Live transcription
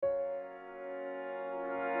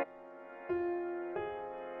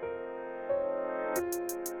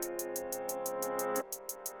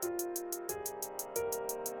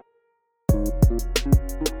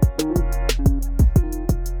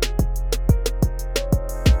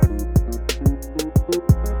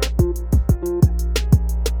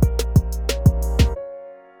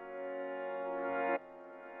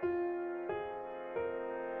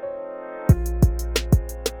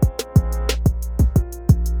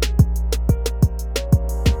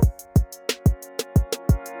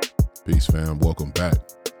Peace, fam. Welcome back.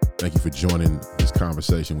 Thank you for joining this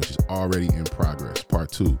conversation, which is already in progress.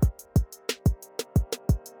 Part 2.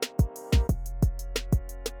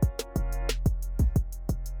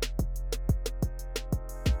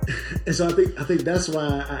 And so I think that's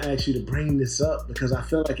why I asked you to bring this up, because I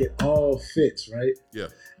feel like it all fits, right? Yeah.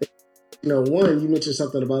 One, you mentioned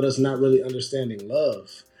something about us not really understanding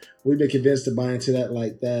love. We've been convinced to buy into that,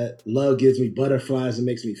 like that love gives me butterflies and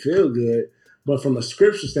makes me feel good. But from a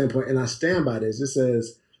scripture standpoint, and I stand by this, it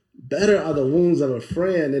says, better are the wounds of a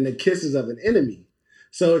friend than the kisses of an enemy.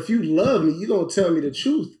 So if you love me, you're going to tell me the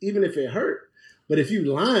truth, even if it hurt. But if you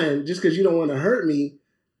lying just because you don't want to hurt me,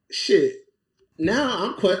 shit, now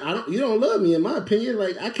I'm quite, you don't love me, in my opinion.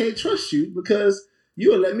 Like, I can't trust you because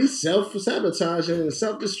you will let me self-sabotage and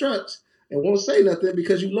self-destruct and won't say nothing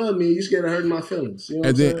because you love me and you scared of hurting my feelings. You know what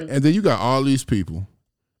I'm saying? And then you got all these people,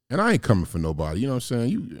 and I ain't coming for nobody. You know what I'm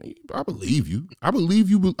saying? I believe you. I believe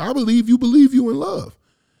you believe you in love.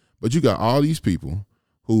 But you got all these people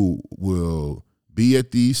who will be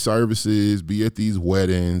at these services, be at these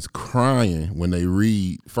weddings, crying when they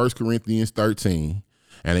read 1 Corinthians 13.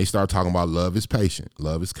 And they start talking about love is patient,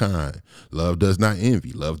 love is kind, love does not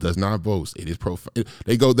envy, love does not boast. It is profound.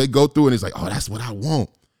 They go through and it's like, oh, that's what I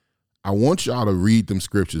want. I want y'all to read them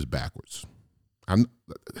scriptures backwards.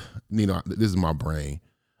 This is my brain.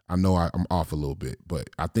 I know I'm off a little bit,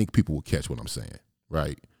 but I think people will catch what I'm saying,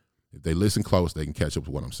 right? If they listen close, they can catch up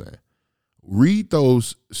with what I'm saying. Read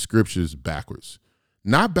those scriptures backwards.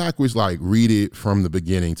 Not backwards like read it from the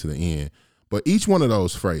beginning to the end, but each one of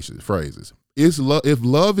those phrases. If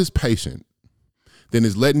love is patient, then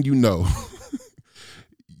it's letting you know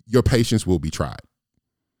your patience will be tried,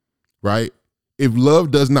 right? If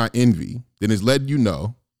love does not envy, then it's letting you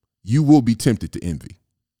know you will be tempted to envy.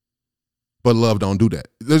 But love don't do that.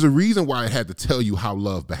 There's a reason why it had to tell you how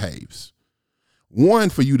love behaves. One,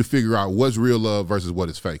 for you to figure out what's real love versus what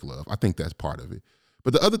is fake love. I think that's part of it.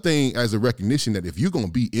 But the other thing, as a recognition that if you're going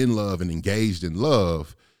to be in love and engaged in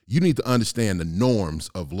love, you need to understand the norms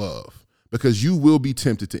of love. Because you will be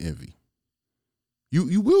tempted to envy.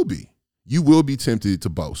 You will be. You will be tempted to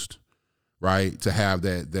boast, right? To have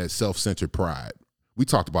that self-centered pride. We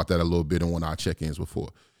talked about that a little bit in one of our check-ins before.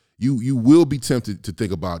 You will be tempted to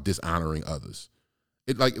think about dishonoring others.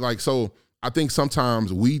 So I think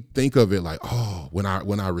sometimes we think of it like, oh, when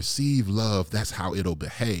I receive love, that's how it'll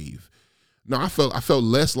behave. No, I felt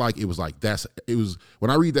less like it was like when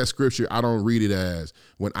I read that scripture, I don't read it as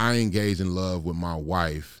when I engage in love with my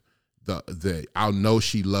wife, I'll know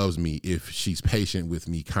she loves me if she's patient with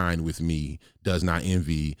me, kind with me, does not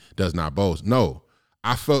envy, does not boast. No,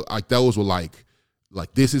 I felt like those were like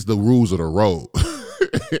this is the rules of the road.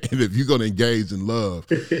 And if you're going to engage in love,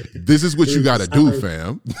 this is what you got to do,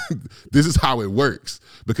 fam. This is how it works,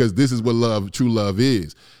 because this is what true love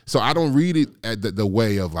is. So I don't read it at the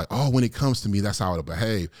way of like, oh, when it comes to me, that's how it'll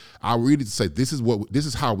behave. I read it to say, this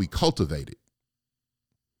is how we cultivate it.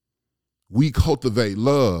 We cultivate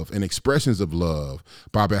love and expressions of love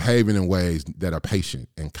by behaving in ways that are patient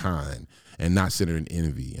and kind and not centered in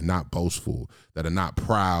envy and not boastful, that are not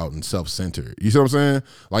proud and self-centered. You see what I'm saying?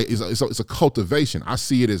 Like it's a cultivation. I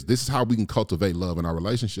see it as this is how we can cultivate love in our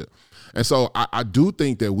relationship. And so I do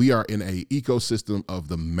think that we are in an ecosystem of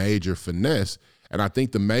the major finesse. And I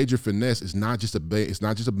think the major finesse is not just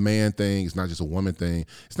a man thing. It's not just a woman thing.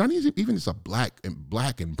 It's not even just a black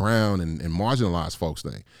and brown and marginalized folks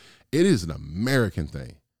thing. It is an American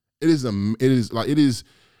thing. It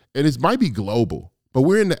might be global, but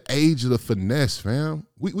we're in the age of the finesse, fam.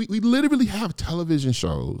 We literally have television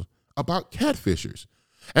shows about catfishers.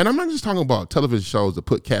 And I'm not just talking about television shows that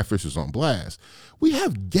put catfishers on blast. We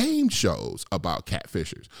have game shows about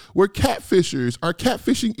catfishers where catfishers are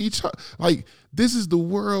catfishing each other. Like, this is the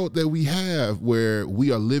world that we have, where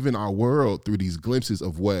we are living our world through these glimpses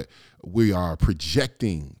of what we are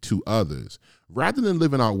projecting to others, rather than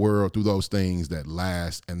living our world through those things that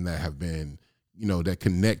last and that have been, that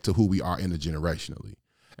connect to who we are intergenerationally.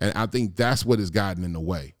 And I think that's what has gotten in the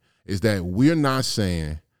way, is that we're not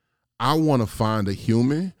saying, I want to find a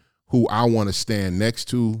human who I want to stand next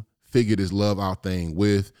to, figure this love out thing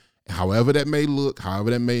with, however that may look, however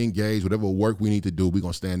that may engage, whatever work we need to do, we're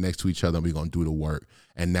going to stand next to each other and we're going to do the work.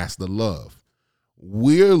 And that's the love.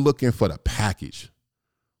 We're looking for the package.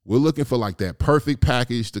 We're looking for like that perfect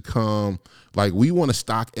package to come. Like, we want to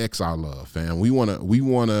stock X our love, fam. We want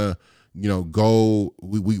to go,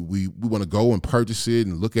 we want to go and purchase it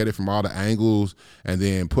and look at it from all the angles and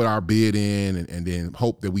then put our bid in and then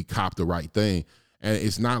hope that we cop the right thing. And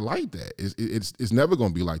it's not like that. It's never going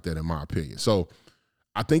to be like that, in my opinion. So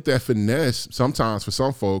I think that finesse sometimes for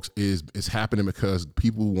some folks is happening because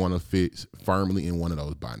people want to fit firmly in one of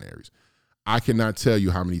those binaries. I cannot tell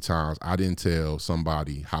you how many times I didn't tell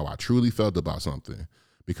somebody how I truly felt about something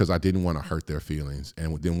because I didn't want to hurt their feelings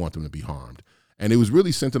and didn't want them to be harmed. And it was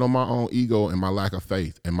really centered on my own ego and my lack of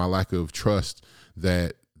faith and my lack of trust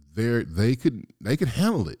that they could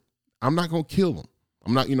handle it. I'm not gonna kill them.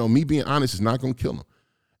 I'm not, me being honest is not gonna kill them,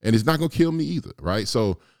 and it's not gonna kill me either, right?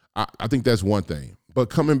 So I think that's one thing. But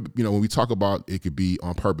coming, when we talk about it could be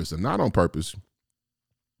on purpose and not on purpose,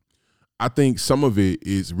 I think some of it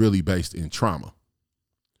is really based in trauma.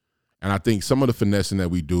 And I think some of the finessing that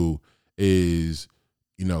we do is,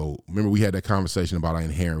 remember we had that conversation about our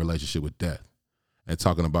inherent relationship with death and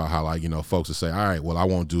talking about how, like, folks will say, all right, well, I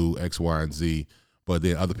won't do X, Y, and Z. But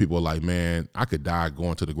then other people are like, man, I could die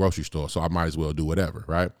going to the grocery store, so I might as well do whatever,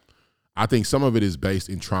 right? I think some of it is based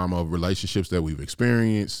in trauma of relationships that we've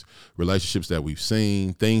experienced, relationships that we've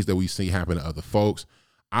seen, things that we see happen to other folks.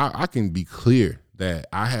 I can be clear that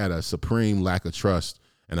I had a supreme lack of trust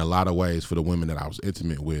in a lot of ways for the women that I was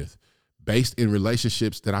intimate with based in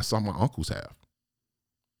relationships that I saw my uncles have.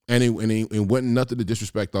 And it wasn't nothing to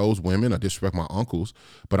disrespect those women or disrespect my uncles,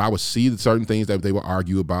 but I would see certain things that they would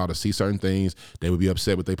argue about or see certain things they would be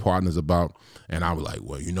upset with their partners about. And I was like,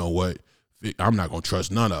 well, you know what? I'm not going to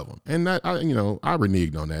trust none of them. And that, I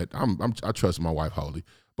reneged on that. I trust my wife wholly.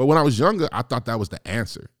 But when I was younger, I thought that was the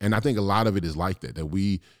answer. And I think a lot of it is like that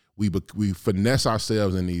we finesse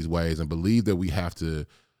ourselves in these ways and believe that we have to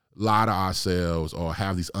lie to ourselves or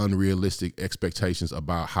have these unrealistic expectations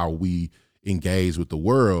about how we engage with the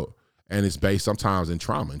world. And it's based sometimes in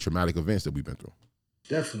trauma and traumatic events that we've been through.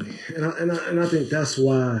 Definitely. And I think that's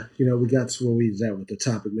why, we got to where we was at with the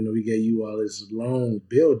topic. We gave you all this long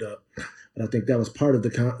build up. And I think that was part of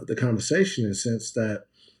the conversation in the sense that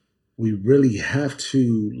we really have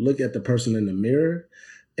to look at the person in the mirror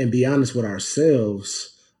and be honest with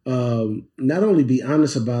ourselves. Not only be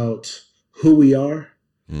honest about who we are,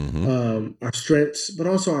 our strengths, but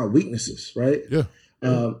also our weaknesses, right? Yeah.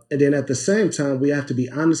 And then at the same time, we have to be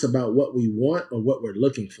honest about what we want or what we're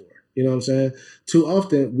looking for. You know what I'm saying? Too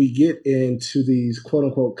often we get into these quote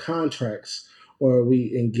unquote contracts or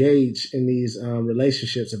we engage in these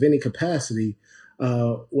relationships of any capacity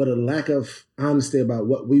with a lack of honesty about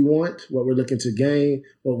what we want, what we're looking to gain,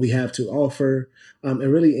 what we have to offer, and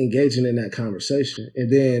really engaging in that conversation.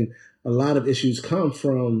 And then a lot of issues come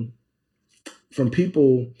from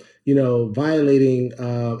people, violating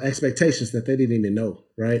expectations that they didn't even know,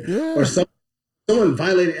 right? Yeah. Or someone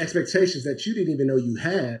violated expectations that you didn't even know you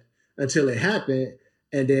had until it happened.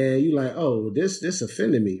 And then you're like, oh, this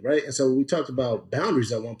offended me, right? And so we talked about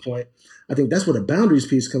boundaries at one point. I think that's where the boundaries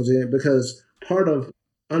piece comes in, because part of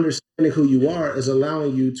understanding who you are is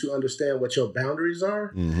allowing you to understand what your boundaries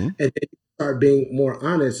are, and then you start being more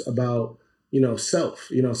honest about, self.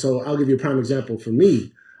 So I'll give you a prime example for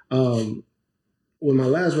me. When my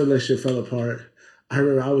last relationship fell apart, I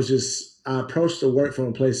remember I approached the work from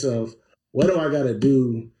a place of, what do I got to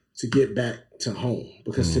do to get back to home?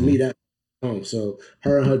 Because to me, that's home. So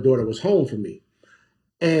her and her daughter was home for me.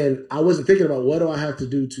 And I wasn't thinking about what do I have to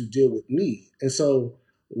do to deal with me. And so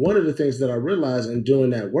one of the things that I realized in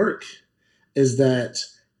doing that work is that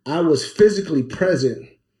I was physically present,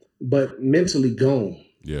 but mentally gone.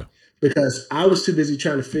 Yeah. Because I was too busy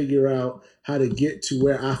trying to figure out how to get to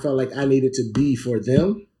where I felt like I needed to be for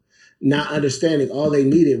them, not understanding all they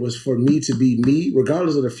needed was for me to be me,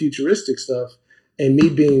 regardless of the futuristic stuff. And me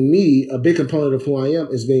being me, a big component of who I am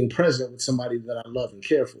is being present with somebody that I love and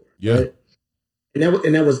care for. Yeah. Right? And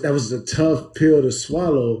that was a tough pill to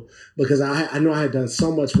swallow, because I know I had done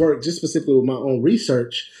so much work, just specifically with my own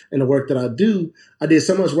research and the work that I do. I did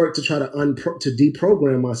so much work to try to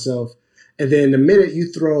deprogram myself. And then the minute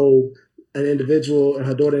you throw an individual and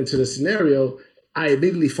her daughter into the scenario, I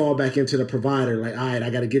immediately fall back into the provider. Like, all right, I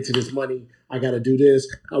got to get to this money. I got to do this.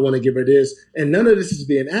 I want to give her this. And none of this is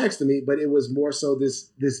being asked of me, but it was more so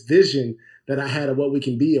this vision that I had of what we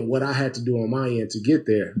can be and what I had to do on my end to get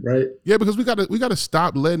there, right? Yeah, because we gotta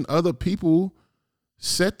stop letting other people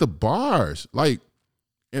set the bars. Like,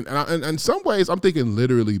 and in some ways, I'm thinking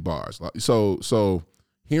literally bars. Like, so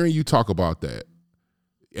hearing you talk about that,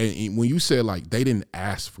 and when you said like they didn't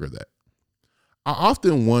ask for that, I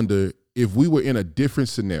often wonder if we were in a different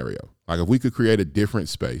scenario, like if we could create a different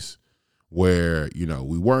space where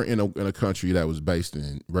we weren't in a country that was based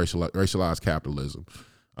in racialized capitalism.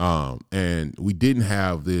 And we didn't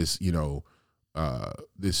have this,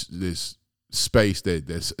 this space that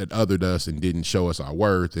othered us and didn't show us our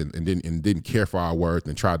worth and didn't care for our worth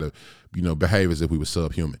and try to, behave as if we were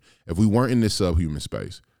subhuman. If we weren't in this subhuman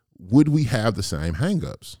space, would we have the same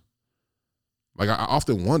hangups? Like I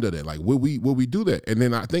often wonder that, like, will we do that? And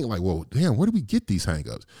then I think like, well, damn, where do we get these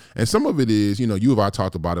hangups? And some of it is, you and I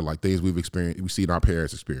talked about it, like things we've experienced, we seen our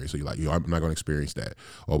parents experience. So you're like, I'm not going to experience that,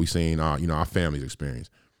 or we seen our, our family's experience.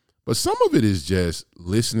 But some of it is just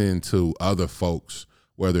listening to other folks,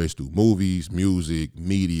 whether it's through movies, music,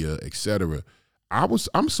 media, etc.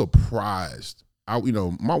 I'm surprised.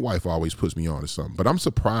 My wife always puts me on to something, but I'm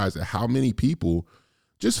surprised at how many people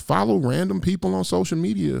just follow random people on social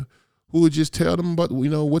media who would just tell them about,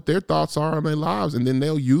 what their thoughts are on their lives, and then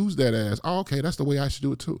they'll use that as, oh, okay, that's the way I should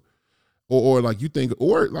do it too. Or like you think,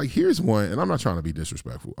 or like here's one, and I'm not trying to be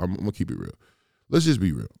disrespectful. I'm gonna keep it real. Let's just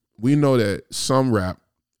be real. We know that some rap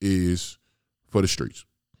is for the streets.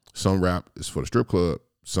 Some rap is for the strip club.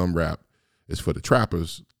 Some rap is for the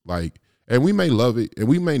trappers. Like, and we may love it, and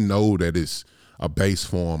we may know that it's a base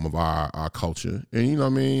form of our culture. And you know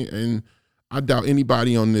what I mean? And I doubt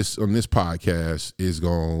anybody on this podcast is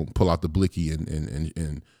gonna pull out the blicky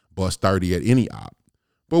and bust 30 at any op.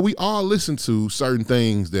 But we all listen to certain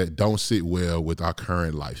things that don't sit well with our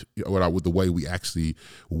current life, with the way we actually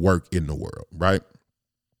work in the world, right?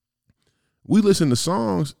 We listen to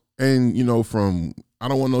songs, and from I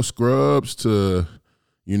Don't Want No Scrubs to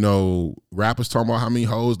rappers talking about how many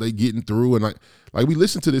hoes they getting through, and like we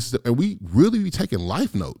listen to this, and we really be taking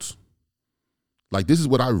life notes. Like, this is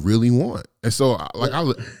what I really want. And so,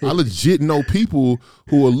 I legit know people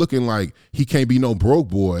who are looking like he can't be no broke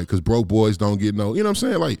boy because broke boys don't get no, you know what I'm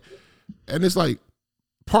saying? Like, and it's like,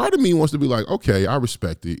 part of me wants to be like, okay, I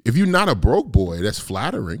respect it. If you're not a broke boy, that's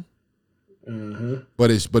flattering.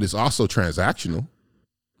 But it's also transactional.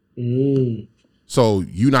 So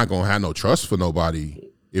you're not going to have no trust for nobody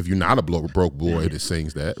if you're not a broke boy that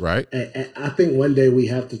sings that, right? And I think one day we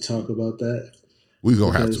have to talk about that. We're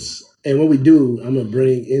going to have to. And when we do, I'm going to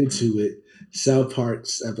bring into it South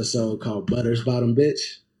Park's episode called Butter's Bottom Bitch.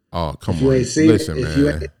 Oh, come on. Listen,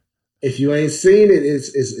 man. If you ain't seen it,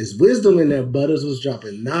 it's wisdom in there. Butters was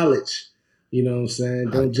dropping knowledge. You know what I'm saying?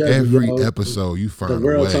 Don't judge every me. Every episode, you find a way. The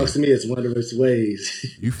world talks to me. It's one of its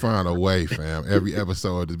ways. You find a way, fam. Every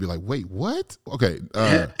episode to be like, wait, what? Okay.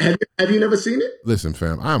 Have you never seen it? Listen,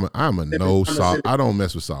 fam. I'm a no South. I don't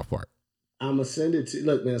mess with South Park. I'm gonna send it to.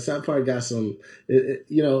 Look, man. South Park got some. G.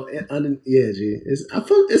 It's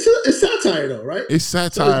satire though, right? It's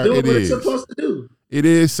satire. So it's doing what it's supposed to do. It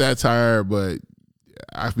is satire, but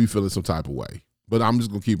I be feeling some type of way. But I'm just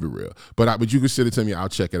gonna keep it real. But you can send it to me. I'll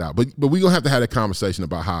check it out. But we gonna have to have a conversation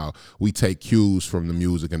about how we take cues from the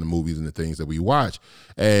music and the movies and the things that we watch.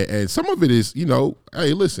 And some of it is,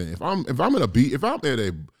 hey, listen. If I'm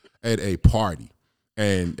at a party.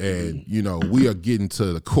 And we are getting to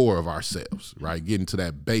the core of ourselves, right? Getting to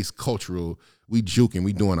that base cultural, we juking,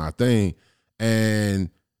 we doing our thing. And,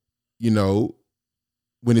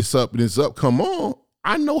 when it's up, come on,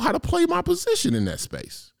 I know how to play my position in that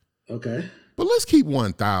space. Okay. But let's keep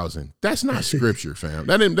 1,000. That's not scripture, fam.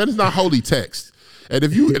 That is not holy text. And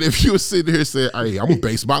if you were sitting here and say, hey, I'm gonna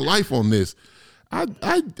base my life on this,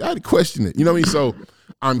 I'd question it. You know what I mean? So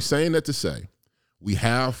I'm saying that to say we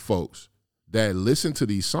have folks that listen to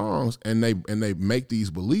these songs and they make these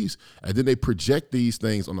beliefs, and then they project these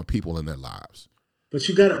things on the people in their lives. But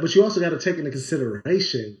you also gotta take into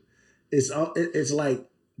consideration it's like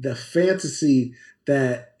the fantasy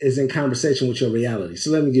that is in conversation with your reality.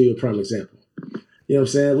 So let me give you a prime example. You know what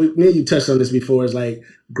I'm saying? Me and you touched on this before. It's like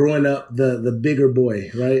growing up the bigger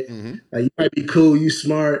boy, right? Mm-hmm. Like, you might be cool, you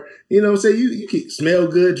smart. You know what I'm saying? You can smell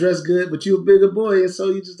good, dress good, but you're a bigger boy, and so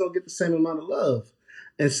you just don't get the same amount of love.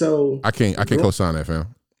 And so I can't co-sign that,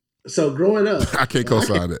 fam. So growing up, I can't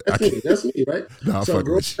co-sign it. That's me, right? No, I'm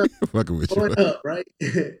fucking with you. Growing up, right?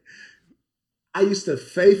 I used to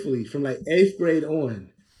faithfully, from like 8th grade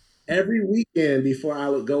on, every weekend before I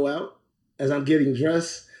would go out, as I'm getting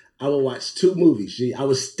dressed, I would watch 2 movies. G. I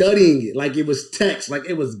was studying it like it was text, like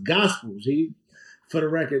it was gospel. G. For the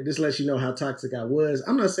record, this lets you know how toxic I was.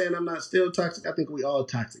 I'm not saying I'm not still toxic. I think we all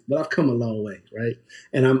toxic, but I've come a long way, right?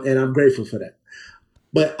 And I'm grateful for that.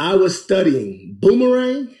 But I was studying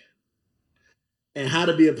Boomerang and How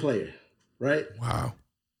to Be a Player, right? Wow.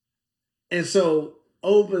 And so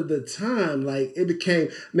over the time, like, it became,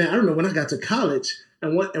 man, I remember when I got to college,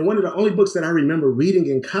 and one of the only books that I remember reading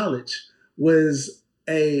in college was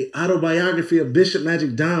a autobiography of Bishop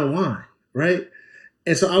Magic Don Juan, right?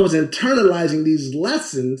 And so I was internalizing these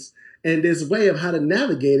lessons and this way of how to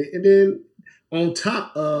navigate it. And then on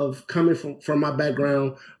top of coming from my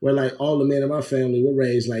background where like all the men in my family were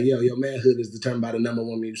raised like, yo, your manhood is determined by the number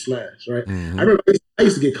one you smash, right? Mm-hmm. I remember I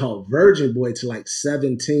used to get called virgin boy to like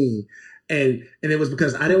 17. And it was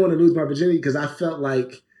because I didn't want to lose my virginity because I felt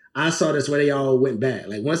like I saw this where they all went bad.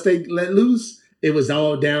 Like once they let loose, it was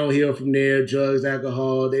all downhill from there, drugs,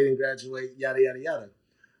 alcohol, they didn't graduate, yada, yada, yada.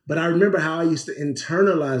 But I remember how I used to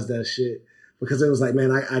internalize that shit because it was like,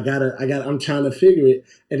 man, I'm trying to figure it.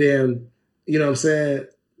 And then, you know what I'm saying?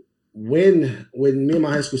 When me and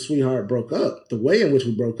my high school sweetheart broke up, the way in which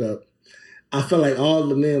we broke up, I felt like all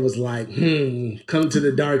the men was like, come to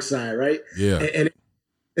the dark side, right? Yeah.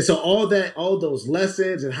 And so all those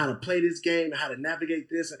lessons and how to play this game and how to navigate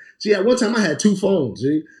this. See, at one time I had 2 phones.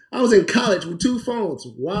 G. I was in college with 2 phones.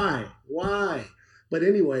 Why? But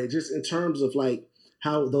anyway, just in terms of like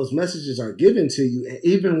how those messages are given to you, and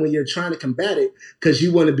even when you're trying to combat it because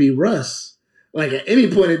you want to be Russ, like at any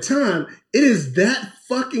point in time, it is that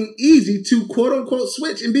fucking easy to quote unquote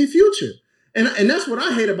switch and be Future. And that's what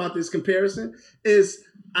I hate about this comparison is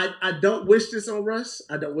I don't wish this on Russ.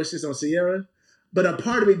 I don't wish this on Sierra. But a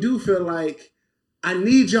part of me do feel like I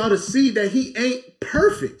need y'all to see that he ain't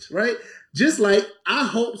perfect, right? Just like I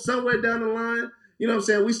hope somewhere down the line, you know what I'm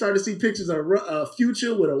saying, we start to see pictures of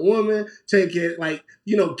Future with a woman taking, like,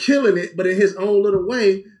 you know, killing it, but in his own little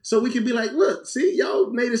way. So we can be like, look, see,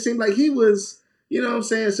 y'all made it seem like he was, you know what I'm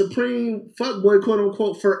saying, supreme fuckboy, quote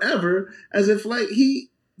unquote, forever, as if like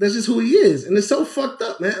that's just who he is. And it's so fucked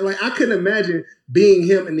up, man. Like I couldn't imagine being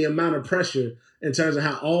him and the amount of pressure in terms of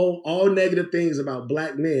how all negative things about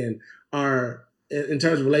black men are, in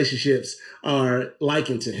terms of relationships, are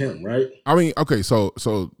likened to him, right? I mean, okay, so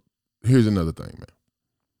here's another thing, man.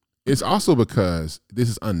 It's also because this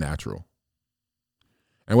is unnatural.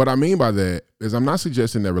 And what I mean by that is I'm not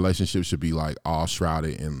suggesting that relationships should be like all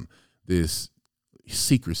shrouded in this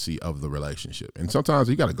secrecy of the relationship. And sometimes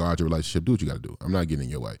you got to guard your relationship, do what you got to do. I'm not getting in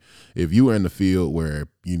your way. If you are in the field where,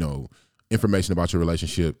 you know, information about your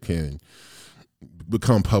relationship can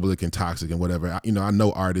become public and toxic and whatever, you know, I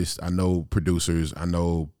know artists, I know producers, I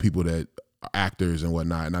know people that are actors and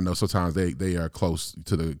whatnot, and I know sometimes they are close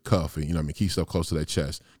to the cuff and, you know what I mean, keep stuff close to their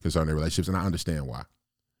chest concerning their relationships, and I understand why.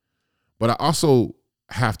 But I also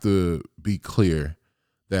have to be clear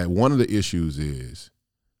that one of the issues is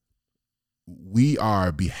we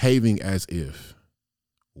are behaving as if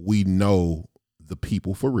we know the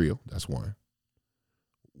people for real. That's one.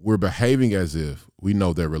 We're behaving as if we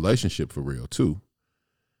know their relationship for real too.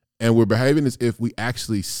 And we're behaving as if we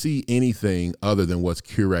actually see anything other than what's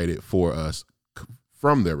curated for us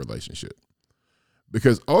from their relationship.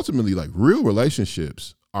 Because ultimately, like, real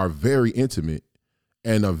relationships are very intimate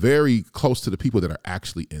and are very close to the people that are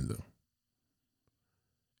actually in them.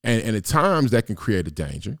 And at times that can create a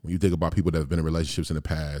danger. When you think about people that have been in relationships in the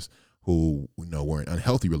past who, you know, were in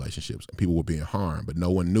unhealthy relationships and people were being harmed, but no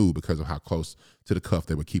one knew because of how close to the cuff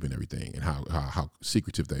they were keeping everything and how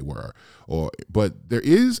secretive they were. But there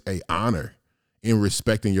is a honor in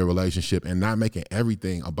respecting your relationship and not making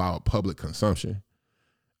everything about public consumption.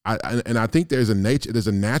 And I think there's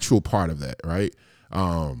a natural part of that, right?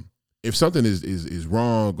 If something is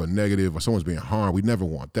wrong or negative or someone's being harmed, we never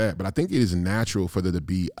want that. But I think it is natural for there to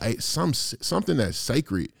be something that's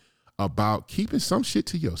sacred about keeping some shit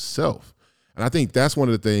to yourself. And I think that's one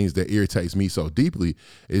of the things that irritates me so deeply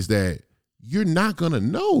is that you're not going to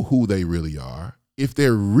know who they really are if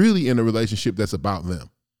they're really in a relationship that's about them.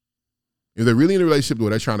 If they're really in a relationship where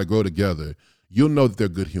they're trying to grow together, you'll know that they're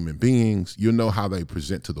good human beings. You'll know how they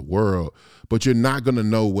present to the world, but you're not going to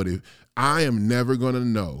know I am never going to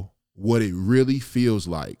know what it really feels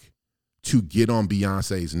like to get on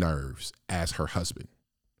Beyonce's nerves as her husband,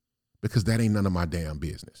 because that ain't none of my damn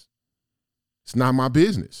business. It's not my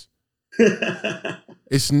business.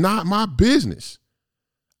 It's not my business.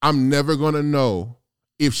 I'm never going to know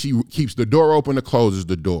if she keeps the door open or closes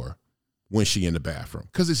the door when she in the bathroom,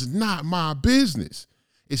 because it's not my business.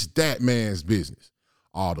 It's that man's business.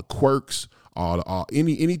 All the quirks,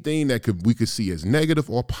 anything that we could see as negative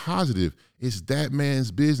or positive, it's that man's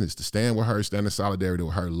business to stand with her, stand in solidarity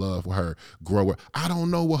with her, love with her, grow with her. I don't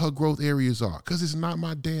know what her growth areas are because it's not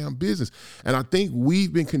my damn business. And I think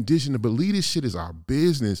we've been conditioned to believe this shit is our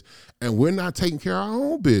business and we're not taking care of our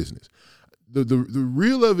own business. The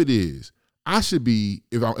real of it is, I should be,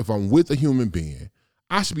 if I'm with a human being,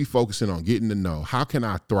 I should be focusing on getting to know how can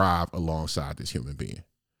I thrive alongside this human being.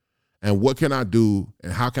 And what can I do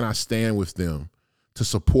and how can I stand with them to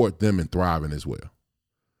support them in thriving as well?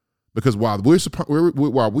 Because while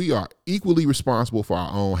we are equally responsible for our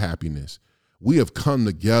own happiness, we have come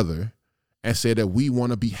together and said that we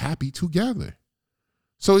want to be happy together.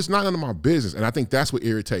 So it's not none of my business. And I think that's what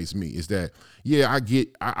irritates me is that, yeah, I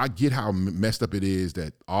get how messed up it is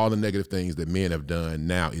that all the negative things that men have done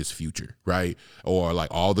now is Future, right? Or like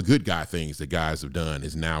all the good guy things that guys have done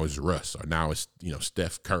is Russ, or now it's, you know,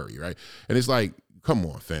 Steph Curry, right? And it's like, Come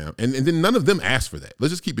on, fam. And then none of them asked for that.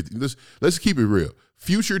 Let's just keep it. Let's keep it real.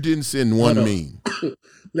 Future didn't send one meme.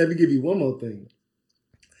 Let me give you one more thing.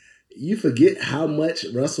 You forget how much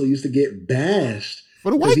Russell used to get bashed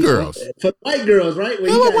For the white girls. For the white girls, right? When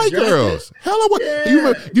Hella white girls. Hella white.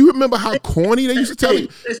 Yeah. Do you remember how corny they used to tell you?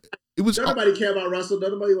 It was. Don't nobody care about Russell.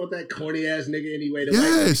 Don't nobody want that corny ass nigga anyway.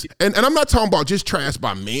 Yes. And I'm not talking about just trash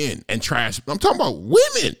by men and trash. I'm talking about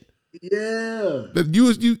women. Yeah.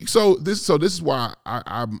 So this is why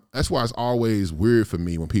that's why it's always weird for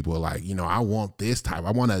me when people are like, I want this type.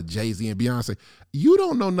 I want a Jay-Z and Beyonce. You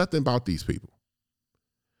don't know nothing about these people.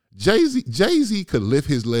 Jay-Z could lift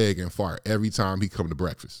his leg and fart every time he come to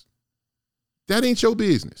breakfast. That ain't your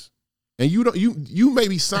business. And you may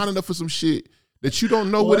be signing up for some shit that you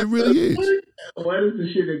don't know what it really is. What is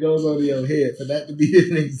the shit that goes on in your head for that to be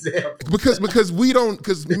an example?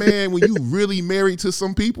 Because man, when you really married to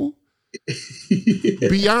some people,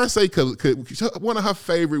 Beyonce could one of her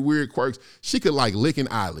favorite weird quirks, she could like lick an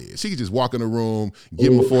eyelid. She could just walk in the room,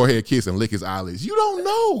 give him a forehead kiss and lick his eyelids. You don't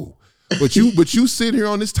know. But you sit here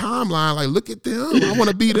on this timeline like, look at them. I want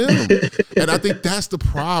to be them. And I think that's the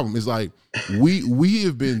problem. Is like we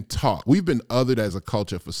have been taught, we've been othered as a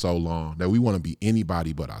culture for so long that we want to be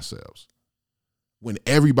anybody but ourselves. When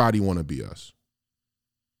everybody want to be us.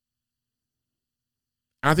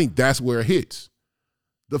 I think that's where it hits.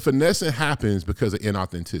 The finessing happens because of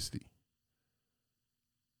inauthenticity.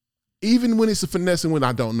 Even when it's a finessing when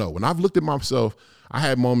I don't know. When I've looked at myself, I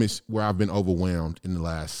had moments where I've been overwhelmed in the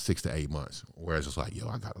last 6 to 8 months, where it's just like,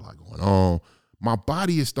 I got a lot going on. My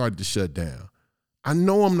body has started to shut down. I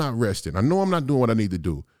know I'm not resting. I know I'm not doing what I need to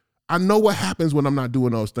do. I know what happens when I'm not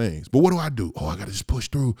doing those things. But what do? I got to just push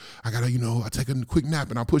through. I got to, I take a quick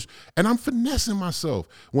nap and I push. And I'm finessing myself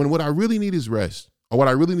when what I really need is rest, or what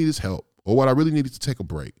I really need is help, or what I really need is to take a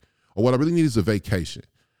break, or what I really need is a vacation.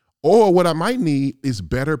 Or what I might need is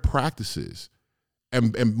better practices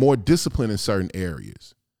and more discipline in certain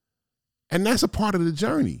areas. And that's a part of the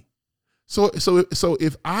journey. So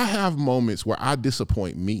if I have moments where I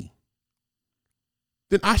disappoint me,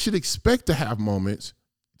 then I should expect to have moments,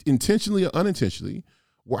 intentionally or unintentionally,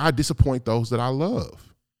 where I disappoint those that I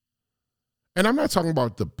love. And I'm not talking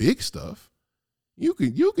about the big stuff. You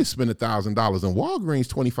can spend $1,000 in Walgreens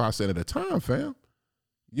 25 cents at a time, fam.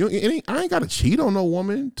 I ain't got to cheat on no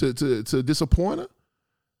woman to disappoint her,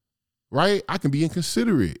 right? I can be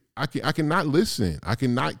inconsiderate. I can not listen. I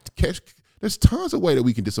can not catch. There's tons of ways that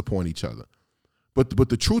we can disappoint each other. But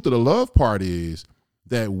the truth of the love part is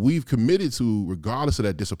that we've committed to, regardless of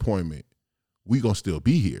that disappointment, we gonna still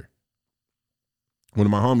be here. One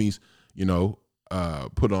of my homies,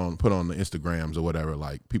 put on the Instagrams or whatever,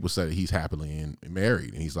 like people say that he's happily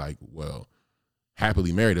married, and he's like, well,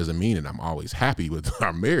 happily married doesn't mean that I'm always happy with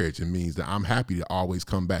our marriage. It means that I'm happy to always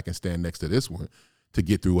come back and stand next to this one to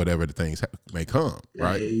get through whatever the things may come.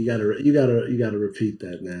 Right? Yeah, you gotta repeat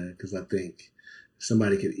that, man, because I think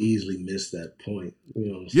somebody could easily miss that point.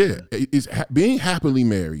 It's being happily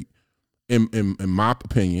married. In my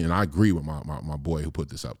opinion, and I agree with my boy who put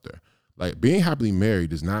this out there. Like, being happily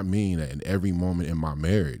married does not mean that in every moment in my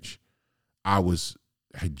marriage, I was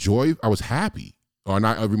happy. Or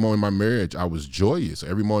not every moment in my marriage, I was joyous.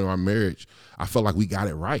 Every moment in my marriage, I felt like we got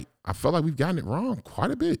it right. I felt like we've gotten it wrong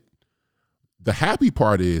quite a bit. The happy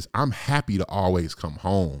part is I'm happy to always come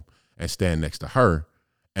home and stand next to her,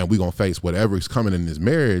 and we're going to face whatever is coming in this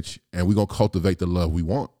marriage, and we're going to cultivate the love we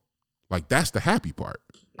want. Like, that's the happy part.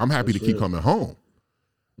 I'm happy to keep coming home.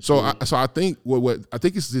 So I think what I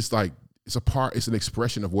think it's just like, it's an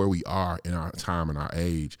expression of where we are in our time and our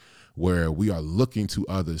age, where we are looking to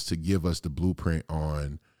others to give us the blueprint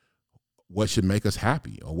on what should make us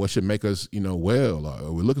happy, or what should make us, well,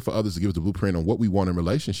 or we're looking for others to give us the blueprint on what we want in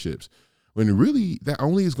relationships, when really that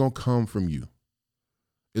only is going to come from you.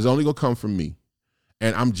 It's only going to come from me.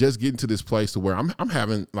 And I'm just getting to this place to where I'm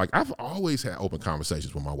having, like, I've always had open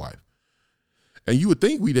conversations with my wife. And you would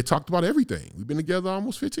think we'd have talked about everything. We've been together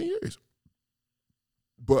almost 15 years.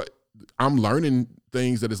 But I'm learning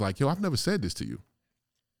things that is like, I've never said this to you.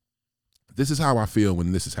 This is how I feel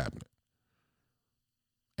when this is happening.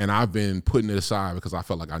 And I've been putting it aside because I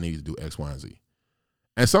felt like I needed to do X, Y, and Z.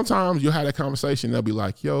 And sometimes you'll have that conversation, they'll be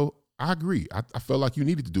like, I agree. I felt like you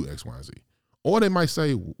needed to do X, Y, and Z. Or they might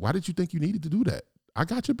say, why did you think you needed to do that? I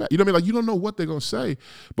got your back. You know what I mean? Like, you don't know what they're going to say,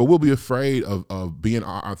 but we'll be afraid of being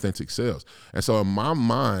our authentic selves. And so in my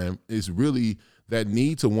mind, it's really that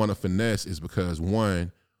need to want to finesse is because,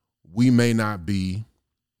 one, we may not be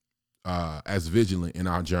as vigilant in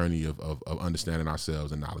our journey of understanding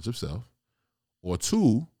ourselves and knowledge of self, or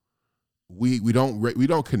two, we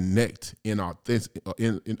don't connect in authentic,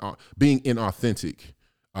 being inauthentic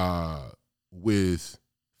with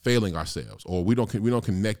failing ourselves, or we don't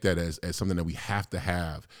connect that as something that we have to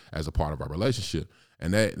have as a part of our relationship.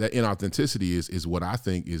 And that inauthenticity is what I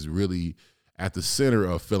think is really at the center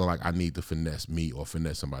of feeling like I need to finesse me or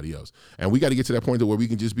finesse somebody else. And we got to get to that point to where we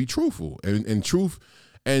can just be truthful and truth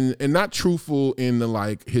and not truthful in the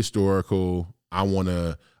like historical,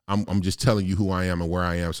 I'm just telling you who I am and where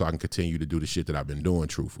I am so I can continue to do the shit that I've been doing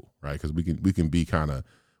truthful, right? Because we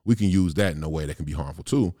can use that in a way that can be harmful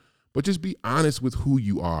too. But just be honest with who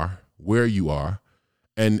you are, where you are,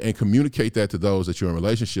 and communicate that to those that you're in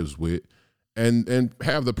relationships with, and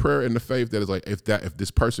have the prayer and the faith that is like, if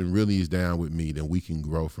this person really is down with me, then we can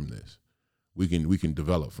grow from this. We can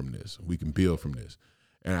develop from this. We can build from this.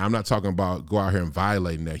 And I'm not talking about go out here and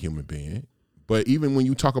violating that human being, but even when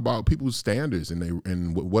you talk about people's standards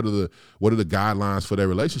and what are the guidelines for their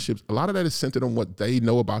relationships, a lot of that is centered on what they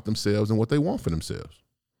know about themselves and what they want for themselves.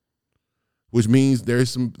 Which means there's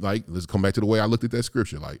some, like, let's come back to the way I looked at that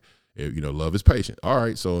scripture. Like, love is patient. All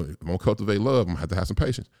right, so if I'm going to cultivate love, I'm going to have some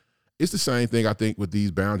patience. It's the same thing, I think, with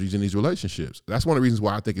these boundaries in these relationships. That's one of the reasons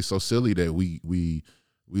why I think it's so silly that we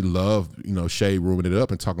love, shade rooming it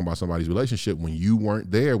up and talking about somebody's relationship when you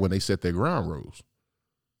weren't there when they set their ground rules.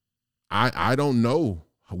 I don't know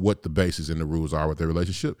what the basis and the rules are with their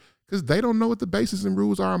relationship because they don't know what the basis and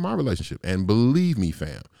rules are in my relationship. And believe me,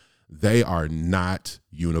 fam, they are not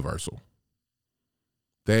universal.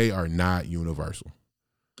 They are not universal.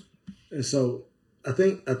 And so I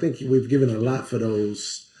think we've given a lot for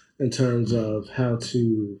those in terms of how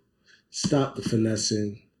to stop the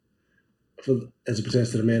finessing as it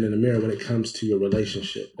pertains to the man in the mirror when it comes to your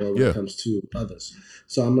relationship or when it comes to others.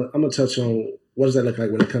 So I'm gonna touch on what does that look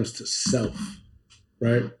like when it comes to self,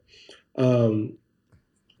 right? One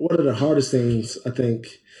of the hardest things I think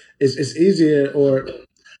is it's easier, or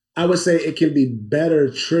I would say it can be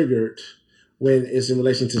better triggered when it's in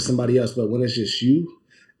relation to somebody else, but when it's just you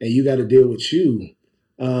and you got to deal with you,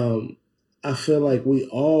 I feel like we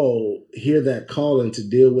all hear that calling to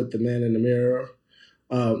deal with the man in the mirror,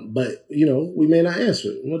 but we may not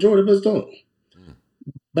answer it. The majority of us don't.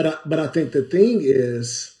 But I think the thing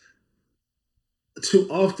is, too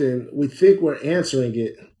often we think we're answering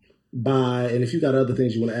it by, and if you got other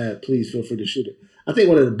things you want to add, please feel free to shoot it. I think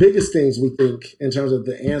one of the biggest things we think in terms of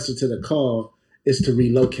the answer to the call is to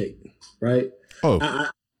relocate, right? I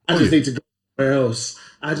just need to go somewhere else.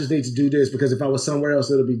 I just need to do this because if I was somewhere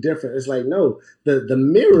else, it'll be different. It's like, no, the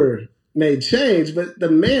mirror may change, but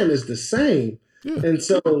the man is the same. Yeah. And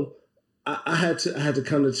so I had to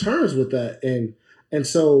come to terms with that. And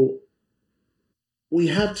so we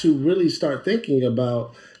have to really start thinking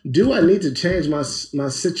about, do I need to change my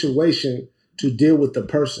situation to deal with the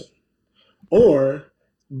person? Or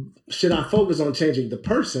should I focus on changing the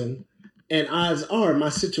person, and odds are my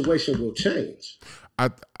situation will change? I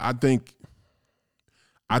think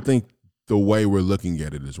the way we're looking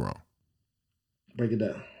at it is wrong. Break it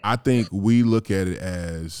down. I think we look at it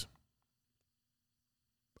as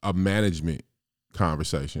a management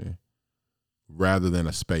conversation rather than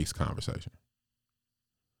a space conversation.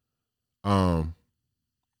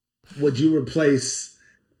 Would you replace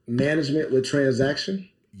management with transaction?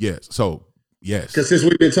 Yes. So yes. Because since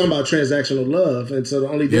we've been talking about transactional love, and so the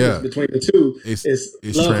only difference between the two is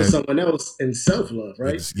love for someone else and self-love,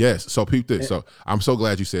 right? Yes. So peep this. So I'm so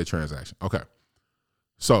glad you said transaction. Okay.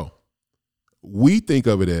 So we think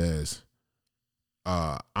of it as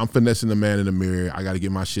I'm finessing the man in the mirror. I got to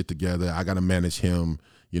get my shit together. I got to manage him.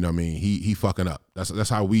 You know what I mean? He fucking up. That's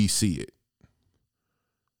how we see it.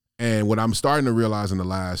 And what I'm starting to realize in the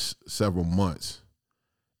last several months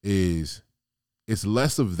is it's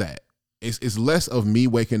less of that. It's less of me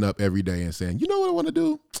waking up every day and saying, you know what I want to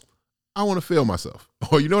do? I want to fail myself.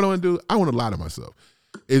 Or you know what I want to do? I want to lie to myself.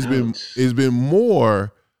 It's been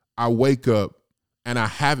more I wake up and I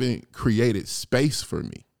haven't created space for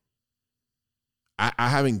me. I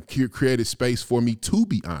haven't created space for me to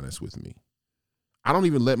be honest with me. I don't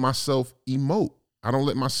even let myself emote. I don't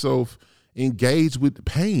let myself engage with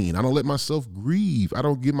pain. I don't let myself grieve. I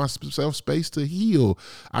don't give myself space to heal.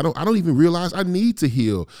 I don't even realize I need to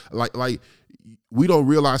heal. Like we don't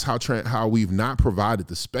realize how we've not provided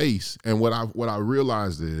the space. And what I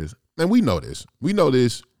realized is, and we know this.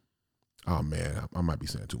 Oh man, I might be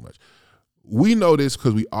saying too much. We know this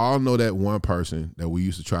because we all know that one person that we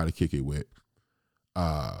used to try to kick it with,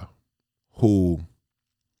 who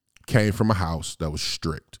came from a house that was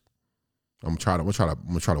strict. I'm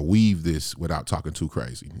gonna try to weave this without talking too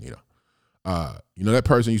crazy. That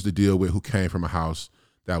person used to deal with who came from a house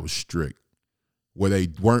that was strict, where they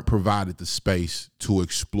weren't provided the space to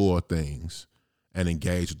explore things and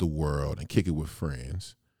engage with the world and kick it with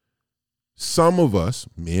friends. Some of us,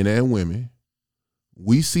 men and women,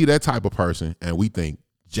 We see that type of person and we think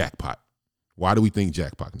jackpot. Why do we think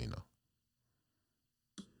jackpot, Nino?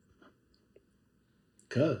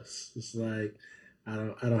 Cause it's like I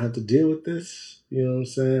don't have to deal with this. You know what I'm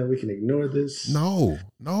saying? We can ignore this. No,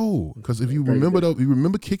 because if you Break remember it. though, you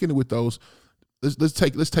remember kicking it with those. Let's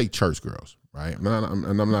take church girls, right? And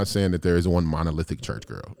I'm not saying that there is one monolithic church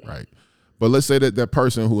girl, right? But let's say that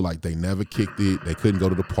person who like they never kicked it, they couldn't go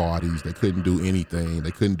to the parties, they couldn't do anything,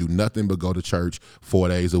 they couldn't do nothing but go to church 4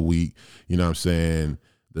 days a week. You know what I'm saying?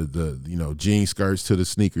 The jean skirts to the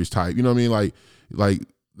sneakers type. You know what I mean? Like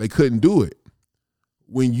they couldn't do it.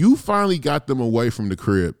 When you finally got them away from the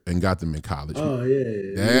crib and got them in college, Oh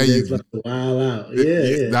yeah, there you about to wild out.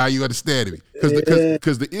 Yeah. now you understand me Yeah.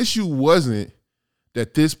 because the issue wasn't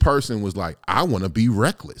that this person was like, I want to be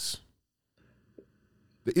reckless.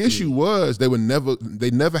 The issue was they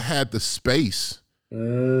never had the space.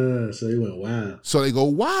 So he went wild. So they go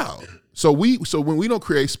wild. So when we don't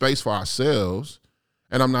create space for ourselves,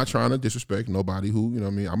 and I'm not trying to disrespect nobody who, you know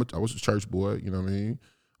what I mean, I was a church boy, you know what I mean?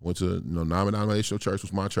 Went to non-denominational church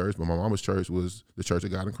was my church, but my mama's church was the Church of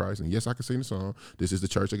God in Christ. And yes, I can sing the song. This is the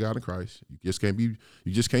Church of God in Christ. You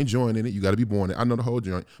just can't join in it. You got to be born in it. I know the whole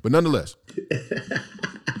joint, but nonetheless.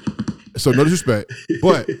 So no disrespect,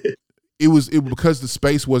 but it was because the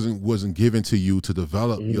space wasn't given to you to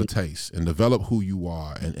develop your taste and develop who you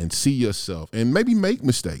are and see yourself and maybe make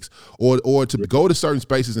mistakes or to go to certain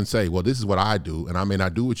spaces and say, well, this is what I do and I may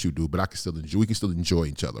not do what you do, but we can still enjoy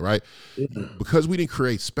each other, right? Because we didn't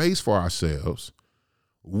create space for ourselves,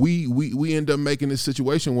 we end up making this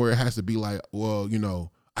situation where it has to be like, well,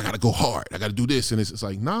 I got to go hard, I got to do this, and it's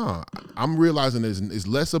like, nah. I'm realizing it's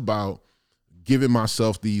less about giving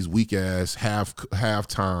myself these weak ass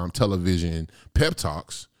halftime television pep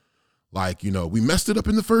talks, like we messed it up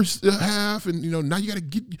in the first half, and now you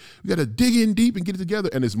gotta dig in deep and get it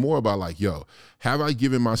together. And it's more about like, yo, have I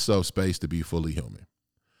given myself space to be fully human?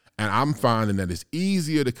 And I'm finding that it's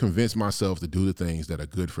easier to convince myself to do the things that are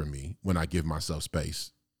good for me when I give myself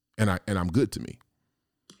space, and I'm good to me.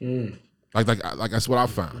 Like that's what I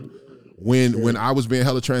found. When I was being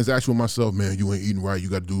hella transactional with myself, man, you ain't eating right, you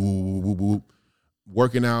got to do whoop, whoop, whoop.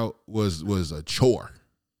 Working out was a chore.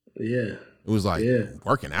 Yeah. It was like,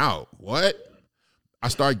 working out, what? I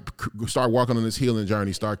start walking on this healing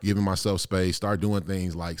journey, start giving myself space, start doing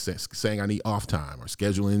things like saying I need off time or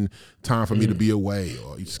scheduling time for me to be away,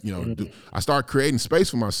 or I start creating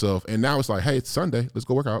space for myself. And now it's like, hey, it's Sunday, let's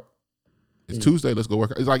go work out. It's Tuesday, let's go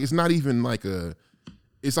work out. It's like, it's not even like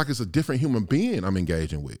it's a different human being I'm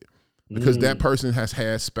engaging with, because that person has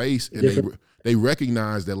had space and they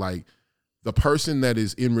recognize that, like, the person that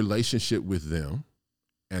is in relationship with them,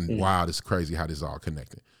 and wow, it's crazy how this is all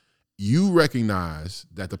connected. You recognize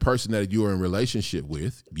that the person that you are in relationship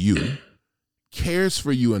with, cares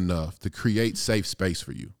for you enough to create safe space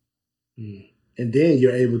for you. And then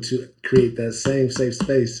you're able to create that same safe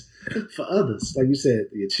space for others. Like you said,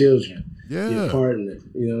 your children, your partner,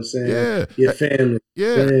 you know what I'm saying? Your family.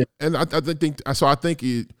 Yeah. Friends. And I think so. I think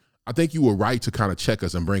you were right to kind of check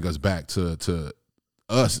us and bring us back to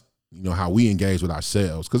us, how we engage with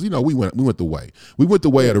ourselves. Because, we went the way. We went the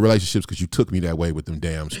way of the relationships because you took me that way with them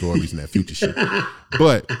damn stories and that future shit.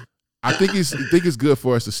 But I think it's good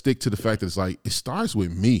for us to stick to the fact that it's like, it starts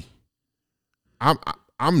with me.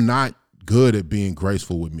 I'm not good at being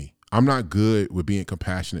graceful with me. I'm not good with being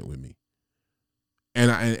compassionate with me.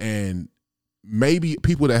 And maybe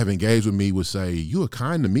people that have engaged with me would say, you are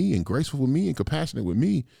kind to me and graceful with me and compassionate with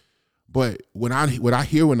me. But when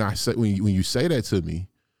you say that to me,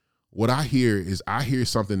 what I hear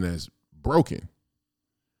something that's broken,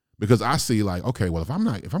 because I see like, okay, well, if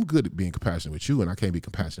I'm good at being compassionate with you and I can't be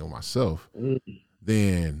compassionate with myself,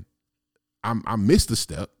 then I missed a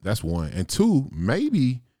step. That's one. And two,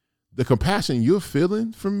 maybe the compassion you're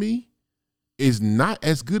feeling from me is not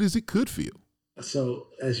as good as it could feel. So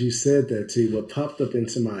as you said that, T, what popped up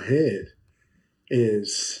into my head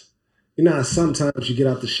is, how sometimes you get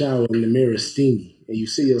out the shower and the mirror is steamy and you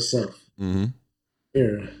see yourself in the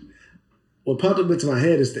mirror. What popped up into my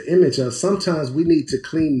head is the image of sometimes we need to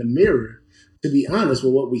clean the mirror to be honest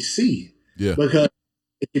with what we see. Yeah. Because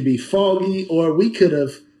it could be foggy, or we could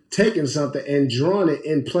have taken something and drawn it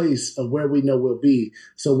in place of where we know we'll be,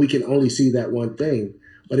 so we can only see that one thing.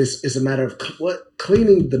 But it's a matter of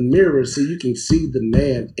cleaning the mirror so you can see the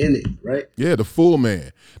man in it, right? Yeah, the full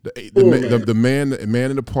man. The man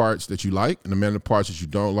in the parts that you like, and the man in the parts that you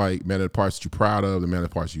don't like, man in the parts that you're proud of, the man in the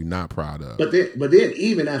parts you're not proud of. But then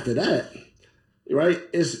even after that, right,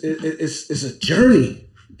 it's a journey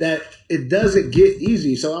that it doesn't get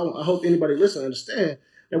easy. So I hope anybody listening understand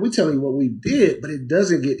that we're telling you what we did, but it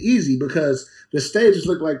doesn't get easy because the stages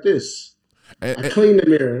look like this. I and clean the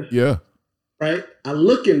mirror, yeah, right? I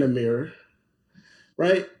look in the mirror,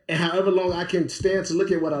 right? And however long I can stand to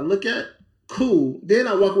look at what I look at, cool. Then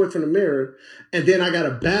I walk away from the mirror, and then I got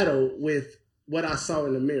to battle with what I saw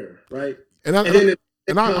in the mirror, right? and I And then and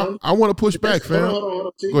it comes. I want to push The back, next, hold on, fam. hold on, hold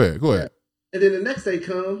on. Go See? ahead, go Yeah. ahead. And then the next day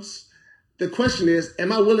comes. The question is,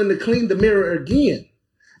 am I willing to clean the mirror again?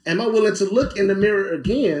 Am I willing to look in the mirror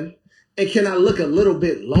again? And can I look a little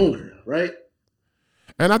bit longer, right?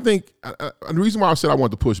 And I think the reason why I said I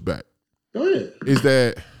want to push back Go ahead. is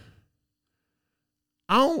that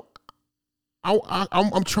I don't.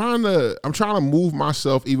 I'm trying to move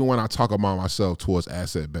myself even when I talk about myself towards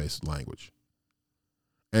asset based language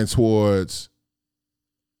and towards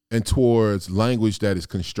language that is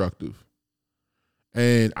constructive.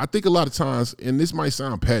 And I think a lot of times, and this might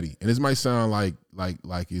sound petty, and this might sound like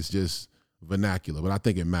it's just vernacular, but I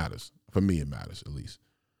think it matters. For me, it matters at least.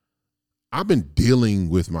 I've been dealing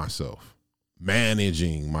with myself,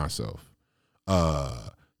 managing myself.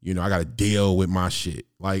 I got to deal with my shit.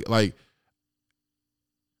 Like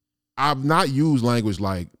I've not used language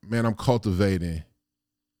like, man, I'm cultivating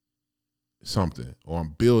something, or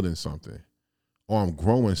I'm building something, or I'm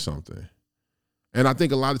growing something. And I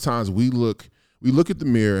think a lot of times we look at the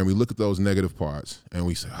mirror and we look at those negative parts and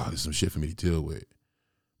we say, oh, this is some shit for me to deal with.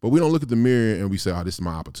 But we don't look at the mirror and we say, oh, this is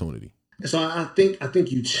my opportunity. So I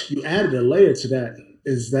think you added a layer to that.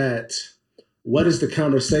 Is that what is the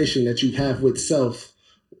conversation that you have with self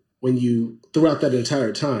when you throughout that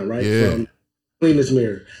entire time, right? Yeah. From clean this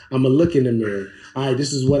mirror, I'm gonna look in the mirror. All right,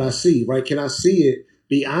 this is what I see, right? Can I see it?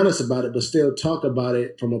 Be honest about it, but still talk about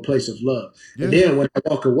it from a place of love. Yeah. And then when I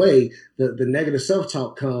walk away, the negative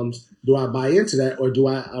self-talk comes. Do I buy into that, or do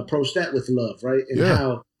I approach that with love, right?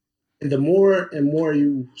 And the more and more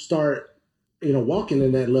you start, walking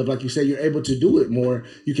in that love, like you say, you're able to do it more.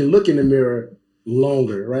 You can look in the mirror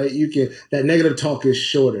longer, right? That negative talk is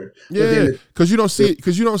shorter. Yeah, because you don't see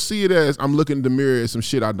it as I'm looking in the mirror at some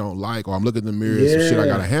shit I don't like, or I'm looking in the mirror at some shit I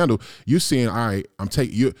gotta handle. You're seeing, all right, I'm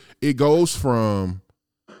taking you. It goes from,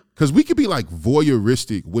 because we could be like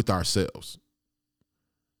voyeuristic with ourselves.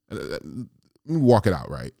 Let me walk it out,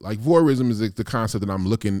 right? Like voyeurism is the concept that I'm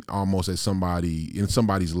looking almost at somebody in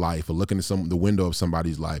somebody's life, or looking at the window of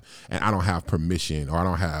somebody's life, and I don't have permission, or I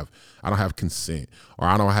don't have consent, or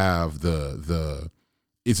I don't have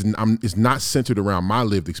it's not centered around my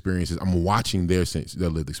lived experiences. I'm watching their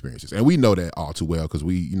lived experiences, and we know that all too well because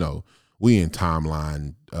we in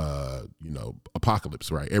timeline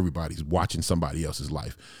apocalypse, right? Everybody's watching somebody else's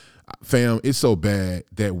life. Fam, it's so bad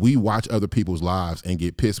that we watch other people's lives and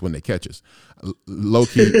get pissed when they catch us. Low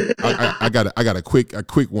key, I got a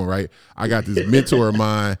quick one, right? I got this mentor of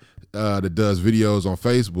mine that does videos on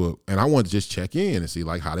Facebook, and I want to just check in and see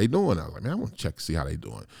like how they doing. I was like, man, I want to check to see how they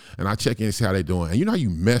doing, and I check in and see how they doing. And you know how you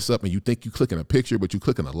mess up and you think you clicking a picture, but you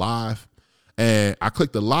clicking a live. And I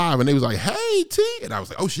clicked the live, and they was like, "Hey, T," and I was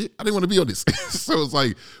like, "Oh shit, I didn't want to be on this." So it's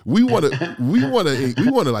like we want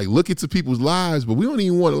to like look into people's lives, but we don't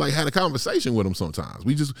even want to like have a conversation with them. Sometimes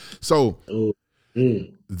we just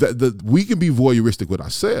we can be voyeuristic with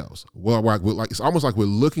ourselves. Well, like it's almost like we're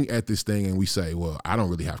looking at this thing and we say, "Well, I don't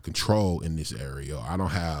really have control in this area. Or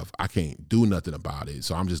I can't do nothing about it.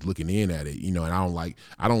 So I'm just looking in at it, and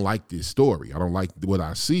I don't like this story. I don't like what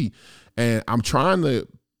I see, and I'm trying to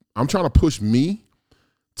push me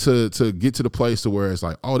to get to the place to where it's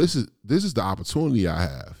like, oh, this is the opportunity I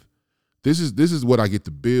have. This is what I get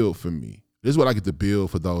to build for me. This is what I get to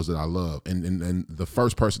build for those that I love. And the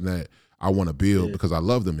first person that I want to build because I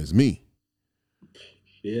love them is me.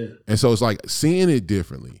 Yeah. And so it's like seeing it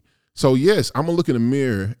differently. So yes, I'm gonna look in the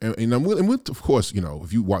mirror, and I'm willing. Of course,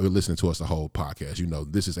 if you're listening to us the whole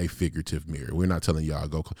podcast, this is a figurative mirror. We're not telling y'all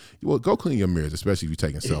go clean your mirrors, especially if you're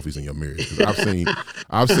taking selfies in your mirrors. Because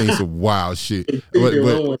I've seen some wild shit. But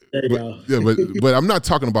I'm not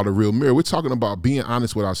talking about a real mirror. We're talking about being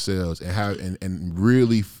honest with ourselves and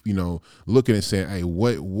really looking and saying, hey,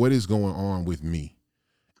 what is going on with me,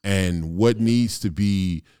 and what needs to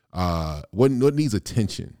be what needs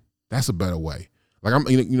attention. That's a better way. Like I'm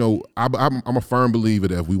a firm believer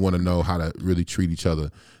that if we want to know how to really treat each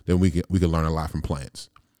other, then we can learn a lot from plants.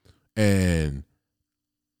 And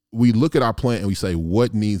we look at our plant and we say,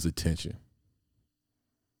 what needs attention?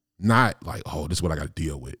 Not like, oh, this is what I got to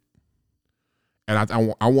deal with.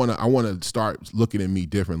 And I want to start looking at me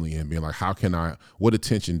differently and being like, what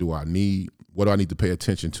attention do I need? What do I need to pay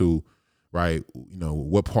attention to? Right?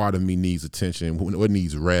 What part of me needs attention? What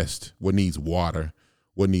needs rest? What needs water?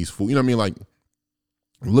 What needs food? You know what I mean? Like,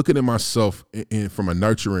 looking at myself from a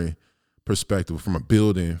nurturing perspective, from a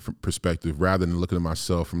building perspective, rather than looking at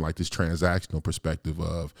myself from like this transactional perspective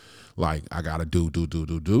of like, I gotta do.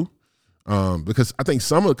 Because I think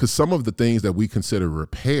some of the things that we consider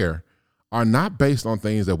repair are not based on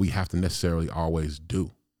things that we have to necessarily always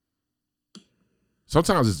do.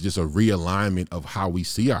 Sometimes it's just a realignment of how we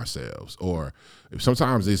see ourselves, or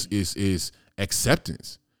sometimes it's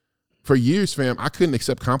acceptance. For years, fam, I couldn't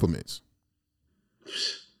accept compliments.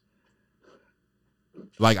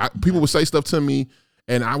 Like people would say stuff to me,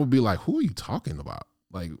 and I would be like, "Who are you talking about?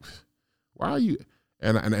 Like, why are you?"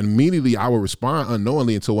 And immediately I would respond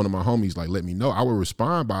unknowingly until one of my homies like let me know. I would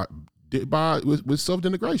respond with self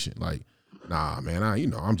denigration, like, "Nah, man, I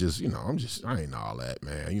ain't all that,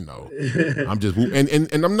 man. I'm just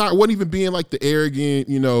and I'm not wasn't even being like the arrogant,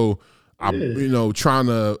 trying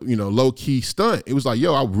to low key stunt. It was like,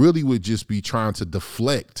 yo, I really would just be trying to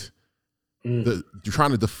deflect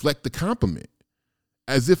the compliment,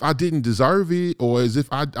 as if I didn't deserve it, or as if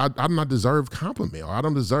I'm not deserve compliment, or I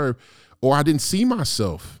don't deserve, or I didn't see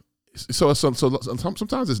myself. So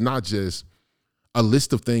sometimes it's not just a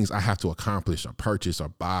list of things I have to accomplish or purchase or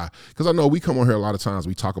buy. Because I know we come on here a lot of times,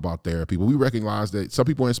 we talk about therapy, but we recognize that some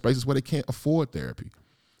people are in spaces where they can't afford therapy,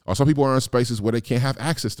 or some people are in spaces where they can't have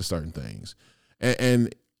access to certain things.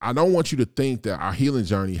 And I don't want you to think that our healing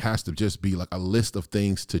journey has to just be like a list of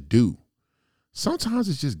things to do. Sometimes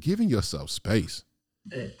it's just giving yourself space.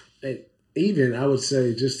 And even I would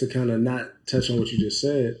say, just to kind of not touch on what you just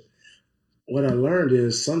said, what I learned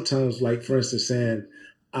is sometimes, like for instance, saying,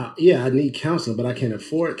 I need counseling, but I can't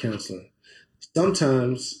afford counseling.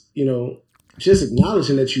 Sometimes, just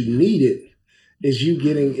acknowledging that you need it is you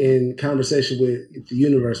getting in conversation with the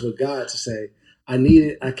universe, with God, to say, I need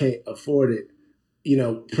it, I can't afford it.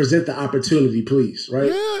 Present the opportunity, please,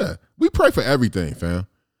 right? Yeah. We pray for everything, fam.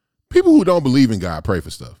 People who don't believe in God pray for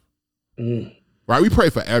stuff. Mm. Right? We pray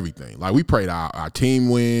for everything. Like, we pray that our team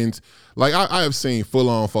wins. Like, I have seen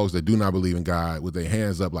full-on folks that do not believe in God with their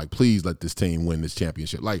hands up, like, please let this team win this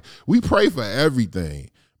championship. Like, we pray for everything,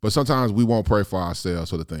 but sometimes we won't pray for ourselves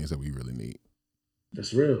for the things that we really need.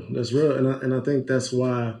 That's real. That's real. And I think that's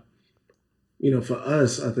why, for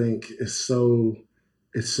us, I think it's so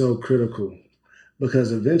critical,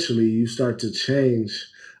 because eventually you start to change.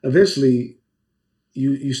 Eventually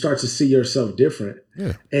you start to see yourself different.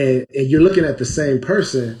 Yeah. And you're looking at the same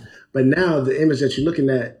person, but now the image that you're looking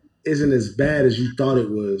at isn't as bad as you thought it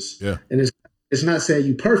was. Yeah. And it's not saying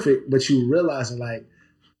you perfect, but you realizing, like,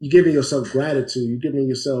 you're giving yourself gratitude, you're giving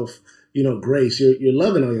yourself, grace, you're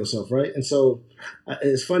loving on yourself, right? And so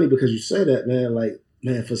it's funny because you say that, man, like,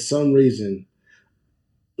 man, for some reason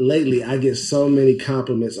lately I get so many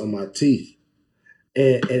compliments on my teeth.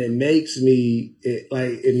 And it makes me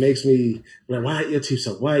like, why are your teeth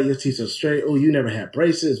so white? Your teeth so straight. Oh, you never had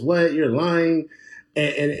braces. What? You're lying.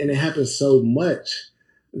 And it happens so much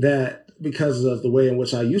that because of the way in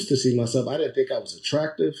which I used to see myself, I didn't think I was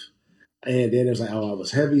attractive. And then it was like, oh, I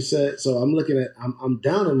was heavy set. So I'm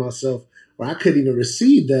down on myself where I couldn't even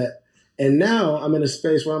receive that. And now I'm in a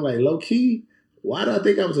space where I'm like, low key, why do I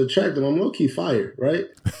think I was attractive? I'm low key fired, right?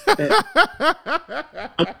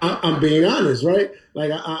 I'm being honest, right?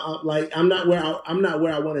 Like I'm not where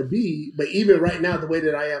I want to be. But even right now, the way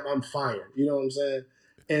that I am, I'm fired. You know what I'm saying?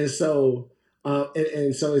 And so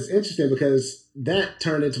and so it's interesting because that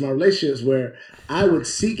turned into my relationships where I would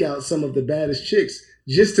seek out some of the baddest chicks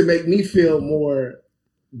just to make me feel more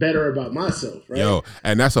better about myself, right? Yo,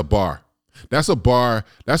 and that's a bar. That's a bar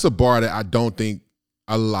that I don't think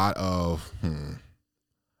a lot of,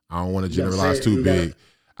 I don't want to generalize too big.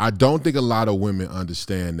 I don't think a lot of women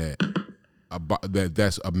understand that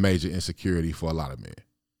that's a major insecurity for a lot of men.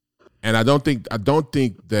 And I think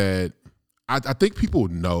people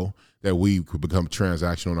know that we could become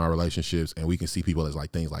transactional in our relationships, and we can see people as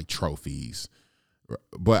like things like trophies.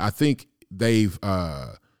 But I think they've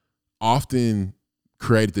often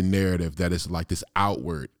created the narrative that it's like this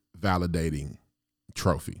outward validating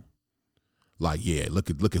trophy. Like, yeah, look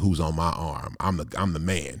at who's on my arm. I'm the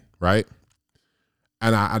man, right?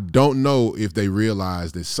 And I don't know if they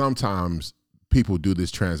realize that sometimes people do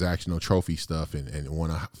this transactional trophy stuff and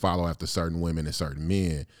want to follow after certain women and certain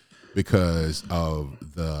men because of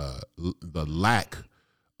the lack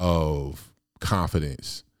of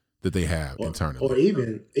confidence that they have internally. Or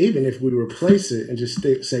even if we replace it and just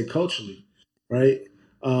say culturally, right?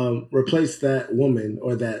 Replace that woman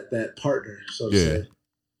or that partner, so to say,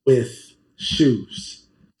 with shoes,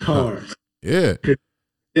 cars. Yeah.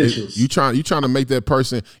 You trying to make that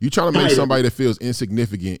person, you trying to make somebody that feels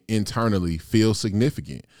insignificant internally feel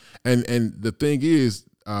significant. And the thing is,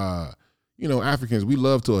 Africans, we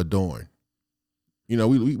love to adorn.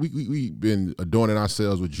 We've been adorning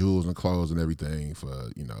ourselves with jewels and clothes and everything for,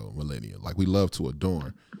 millennia. Like, we love to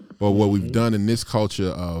adorn. But what we've done in this culture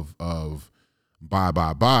of buy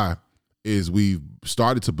is we've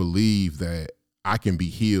started to believe that I can be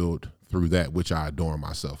healed through that which I adorn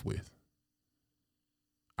myself with.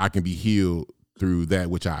 I can be healed through that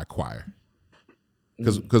which I acquire.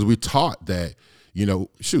 Because we're taught that,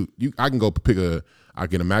 I can go I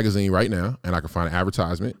get a magazine right now and I can find an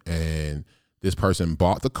advertisement and this person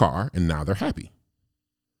bought the car and now they're happy.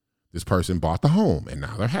 This person bought the home and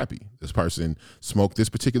now they're happy. This person smoked this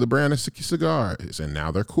particular brand of cigars and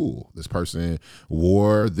now they're cool. This person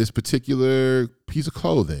wore this particular piece of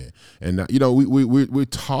clothing. And, we're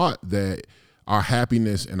taught that our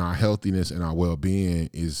happiness and our healthiness and our well-being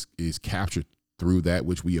is captured through that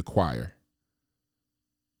which we acquire.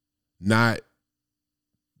 Not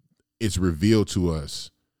it's revealed to us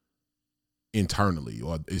internally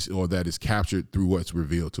or that is captured through what's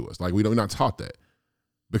revealed to us. Like we're not taught that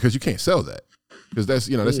because you can't sell that because that's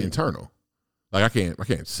internal. Like I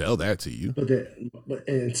can't sell that to you.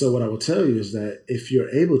 And so what I will tell you is that if you're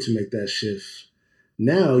able to make that shift,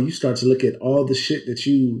 now you start to look at all the shit that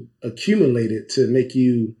you accumulated to make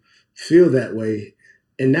you feel that way.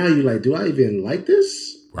 And now you're like, do I even like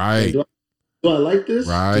this? Right. Like, do I like this?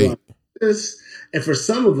 Right. Do I like this? And for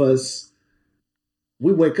some of us,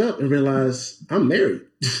 we wake up and realize I'm married,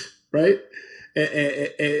 right?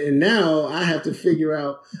 And now I have to figure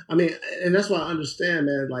out, and that's why I understand,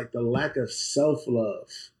 man, like the lack of self-love.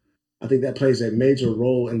 I think that plays a major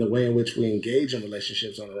role in the way in which we engage in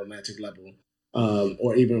relationships on a romantic level,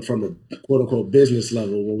 or even from a quote unquote business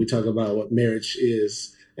level when we talk about what marriage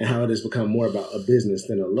is and how it has become more about a business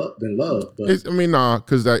than love. But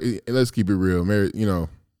because let's keep it real. Marriage,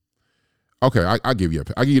 okay, I give you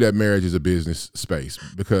that marriage is a business space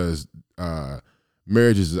because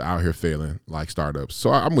marriages is out here failing like startups. So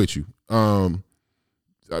I'm with you.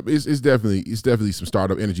 It's definitely some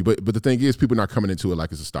startup energy, but the thing is, people are not coming into it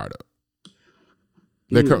like it's a startup.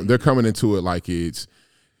 They're coming into it like it's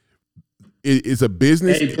a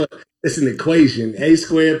business. It's an equation: A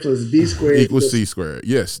squared plus B squared equals C squared.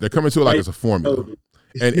 Yes, they're coming to it like it's a formula.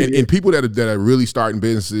 And people that are really starting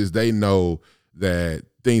businesses, they know that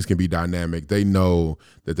things can be dynamic. They know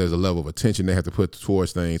that there's a level of attention they have to put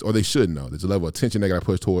towards things, or they should know there's a level of attention they got to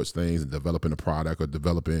put towards things and developing a product or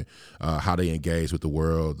developing how they engage with the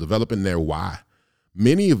world, developing their why.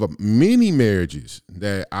 Many marriages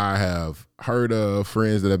that I have heard of,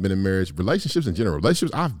 friends that have been in marriage, relationships in general,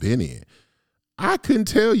 relationships I've been in, I couldn't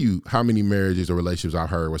tell you how many marriages or relationships I've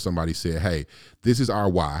heard where somebody said, hey, this is our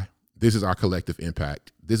why. This is our collective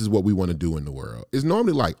impact. This is what we want to do in the world. It's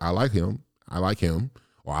normally like, I like him,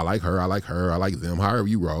 or I like her, I like them, however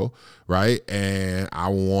you roll, right? And I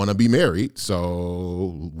want to be married,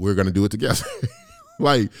 so we're going to do it together.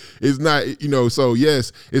 Like, it's not, so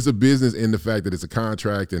yes, it's a business in the fact that it's a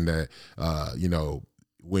contract and that,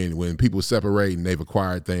 when people separate and they've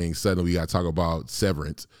acquired things, suddenly we got to talk about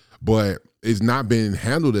severance. But it's not been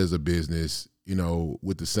handled as a business,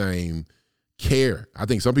 with the same care. I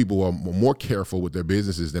think some people are more careful with their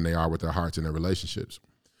businesses than they are with their hearts and their relationships.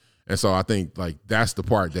 And so I think like that's the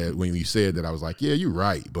part that when you said that, I was like, yeah, you're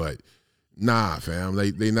right, but nah, fam,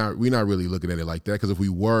 we're not really looking at it like that. Because if we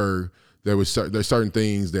were, there's certain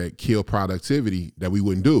things that kill productivity that we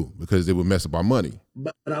wouldn't do because it would mess up our money.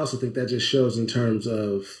 But I also think that just shows in terms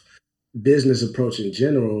of business approach in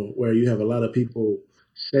general, where you have a lot of people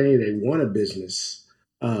saying they want a business,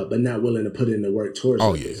 but not willing to put in the work towards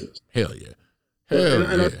that business. Hell yeah.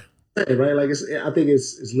 Right? Like I think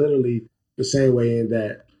it's literally the same way in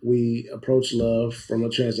that we approach love from a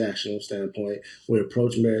transactional standpoint. We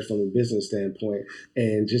approach marriage from a business standpoint,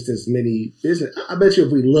 and just as many business. I bet you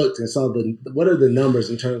if we looked and saw what are the numbers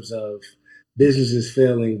in terms of businesses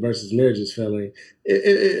failing versus marriages failing,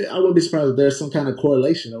 I wouldn't be surprised if there's some kind of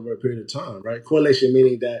correlation over a period of time, right? Correlation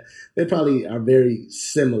meaning that they probably are very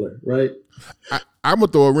similar, right? I'm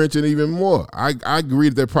gonna throw a wrench in even more. I agree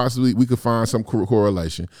that possibly we could find some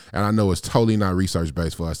correlation, and I know it's totally not research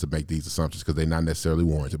based for us to make these assumptions because they're not necessarily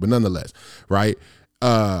warranted. But nonetheless, right?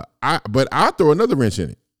 But I'll throw another wrench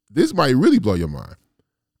in it. This might really blow your mind.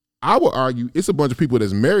 I would argue it's a bunch of people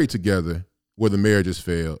that's married together where the marriages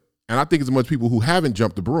failed, and I think it's a bunch of people who haven't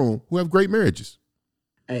jumped the broom who have great marriages.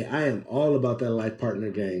 Hey, I am all about that life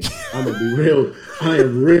partner game. I'm gonna be real. I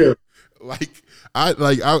am real.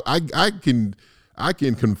 I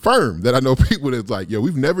can confirm that I know people that's like, yo,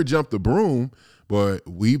 we've never jumped the broom, but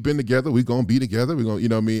we've been together. We're going to be together. We're going, you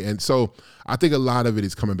know what I mean? And so I think a lot of it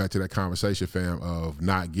is coming back to that conversation, fam, of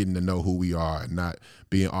not getting to know who we are, not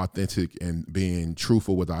being authentic and being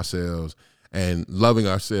truthful with ourselves and loving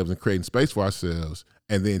ourselves and creating space for ourselves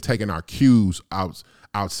and then taking our cues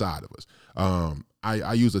outside of us.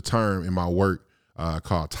 I use a term in my work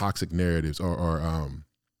called toxic narratives or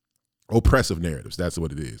Oppressive narratives, that's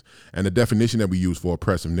what it is. And the definition that we use for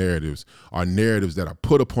oppressive narratives are narratives that are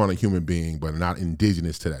put upon a human being but are not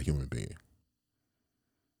indigenous to that human being.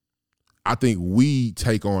 I think we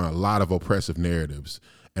take on a lot of oppressive narratives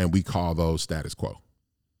and we call those status quo.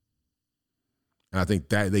 And I think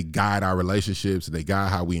that they guide our relationships, they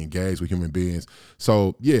guide how we engage with human beings.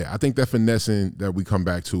 So yeah, I think that finessing that we come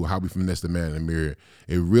back to, how we finesse the man in the mirror,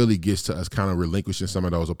 it really gets to us kind of relinquishing some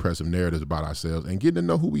of those oppressive narratives about ourselves and getting to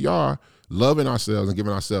know who we are, loving ourselves and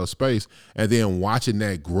giving ourselves space, and then watching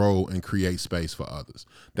that grow and create space for others.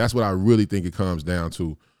 That's what I really think it comes down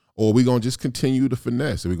to. Or we gonna just continue to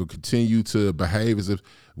finesse, and we gonna continue to behave as if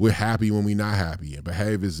we're happy when we're not happy, and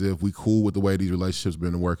behave as if we cool with the way these relationships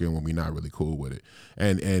been working when we're not really cool with it.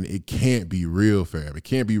 And it can't be real, fam. It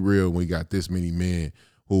can't be real when we got this many men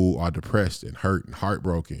who are depressed and hurt and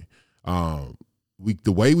heartbroken.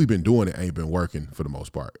 The way we've been doing it ain't been working for the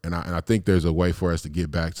most part. And I think there's a way for us to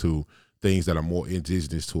get back to things that are more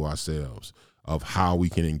indigenous to ourselves, of how we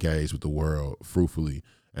can engage with the world fruitfully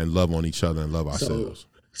and love on each other and love ourselves.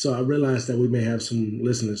 So I realize that we may have some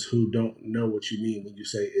listeners who don't know what you mean when you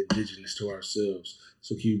say indigenous to ourselves.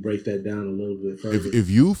 So can you break that down a little bit further? If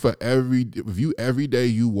you every day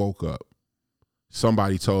you woke up,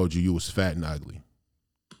 somebody told you was fat and ugly.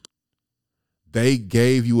 They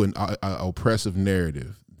gave you an oppressive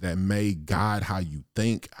narrative that may guide how you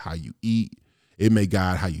think, how you eat. It may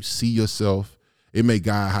guide how you see yourself. It may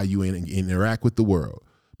guide how you interact with the world,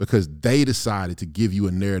 because they decided to give you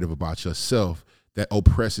a narrative about yourself that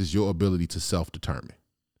oppresses your ability to self-determine.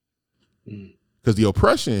 Because the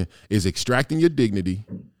oppression is extracting your dignity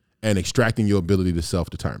and extracting your ability to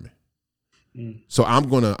self-determine. So I'm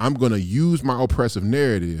gonna use my oppressive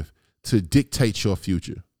narrative to dictate your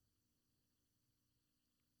future.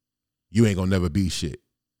 You ain't gonna never be shit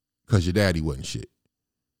because your daddy wasn't shit.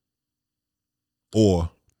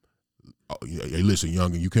 Or, hey, listen,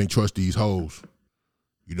 youngin, you can't trust these hoes.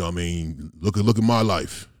 You know what I mean? Look at my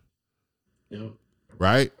life. Yep.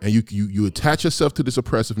 Right? And you attach yourself to this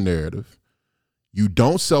oppressive narrative. You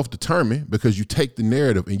don't self-determine because you take the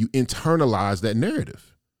narrative and you internalize that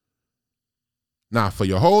narrative. Now, for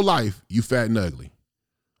your whole life, you fat and ugly.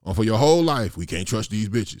 Or for your whole life, we can't trust these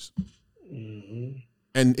bitches. Mm-hmm.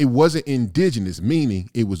 And it wasn't indigenous, meaning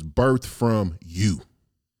it was birthed from you.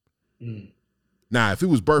 Now, if it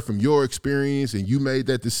was birthed from your experience and you made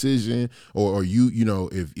that decision, or you know,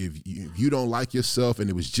 if you don't like yourself and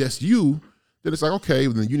it was just you, then it's like, okay,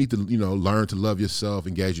 then you need to, learn to love yourself,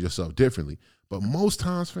 engage yourself differently. But most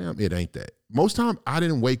times, fam, it ain't that. Most times I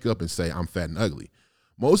didn't wake up and say I'm fat and ugly.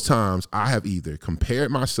 Most times I have either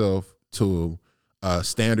compared myself to a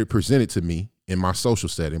standard presented to me in my social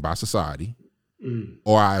setting by society,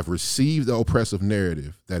 or I have received the oppressive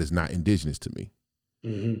narrative that is not indigenous to me.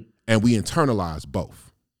 Mm-hmm. And we internalize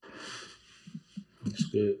both. That's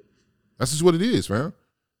good. That's just what it is, fam.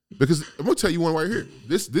 Because I'm gonna tell you one right here.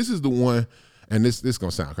 This is the one, and this is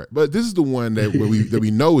gonna sound crazy, but this is the one that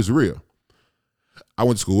we know is real. I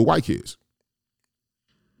went to school with white kids.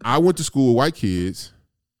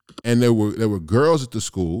 And there were girls at the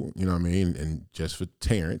school, you know what I mean? And just for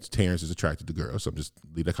Terrence is attracted to girls, so I'm just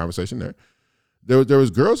leave that conversation there. There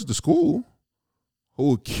was girls at the school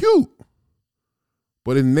who were cute,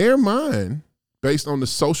 but in their mind, based on the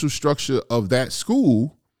social structure of that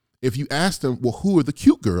school, if you asked them, well, who are the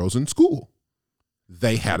cute girls in school?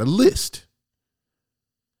 They had a list.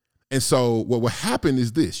 And so what would happen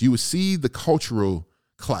is this: you would see the cultural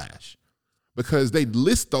clash, because they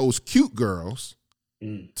list those cute girls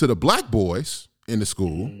to the black boys in the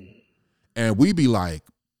school, and we be like,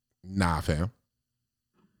 nah, fam.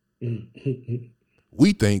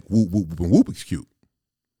 We think Whoop Whoop and Whoop is cute.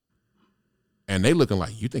 And they looking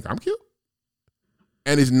like, you think I'm cute?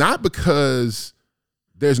 And it's not because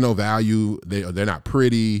there's no value, they're not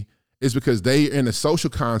pretty. It's because they in a social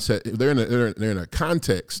context, they're in a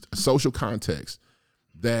context, a social context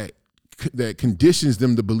that conditions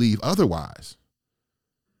them to believe otherwise.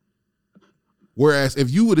 Whereas if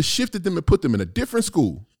you would have shifted them and put them in a different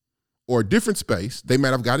school or a different space, they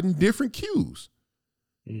might have gotten different cues.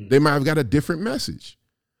 They might have got a different message.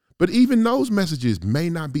 But even those messages may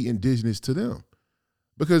not be indigenous to them.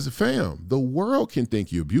 Because, fam, the world can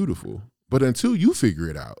think you're beautiful, but until you figure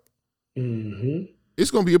it out,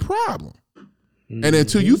 it's going to be a problem. And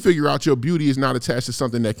until you figure out your beauty is not attached to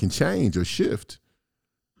something that can change or shift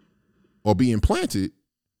or be implanted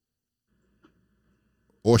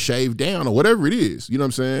or shaved down or whatever it is, you know what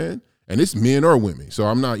I'm saying? And it's men or women. So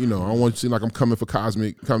I'm not, I don't want to seem like I'm coming for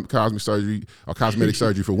cosmetic surgery or cosmetic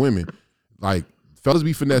surgery for women. Like, fellas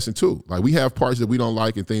be finessing too. Like we have parts that we don't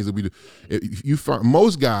like and things that we do. If you find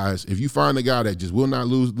most guys, if you find a guy that just will not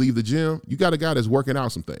leave the gym, you got a guy that's working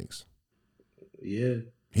out some things. Yeah.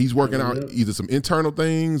 He's working out either some internal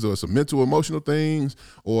things or some mental, emotional things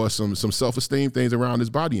or some self-esteem things around his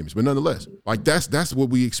body image. But nonetheless, like that's what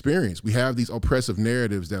we experience. We have these oppressive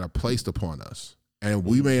narratives that are placed upon us, and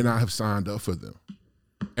we may not have signed up for them.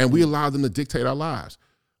 And we allow them to dictate our lives.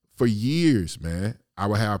 For years, man, I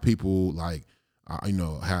would have people like,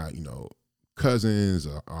 cousins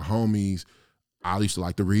or homies. I used to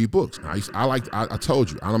like to read books. I told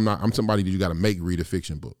you, I'm somebody that you got to make read a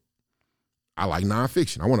fiction book. I like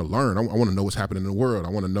nonfiction. I want to learn. I want to know what's happening in the world. I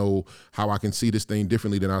want to know how I can see this thing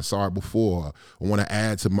differently than I saw it before. I want to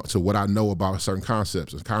add to what I know about certain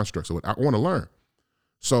concepts and constructs. I want to learn.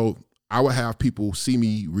 So I would have people see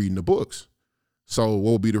me reading the books. So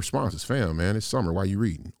what would be the responses? Fam, man, it's summer. Why you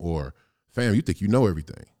reading? Or, fam, you think you know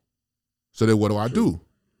everything. So then what do?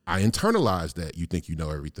 I internalize that you think you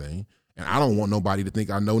know everything, and I don't want nobody to think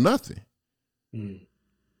I know nothing.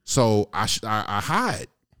 So I hide.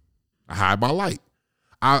 I hide my light.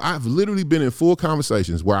 I've literally been in full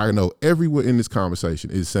conversations where I know everyone in this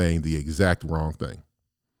conversation is saying the exact wrong thing.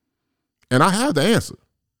 And I have the answer,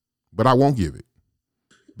 but I won't give it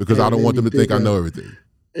because I don't want them to think I know everything.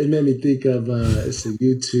 It made me think of it's a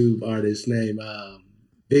YouTube artist named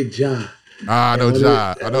Big John. I know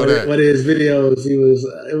John. I know that. One of his videos,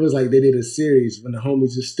 it was like they did a series when the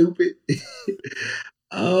homies are stupid. Yeah,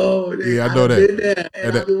 I know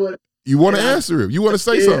that. You want to answer it. You want to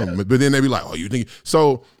say something. But then they be like, oh, you think.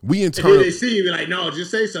 So we in turn. And then they see you be like, no, just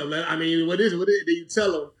say something. I mean, what is it? Then you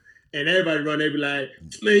tell them. And everybody run, they be like,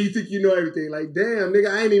 man, you think you know everything. Like, damn, nigga,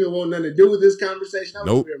 I ain't even want nothing to do with this conversation.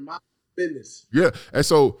 I was my business. Yeah. And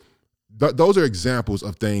so those are examples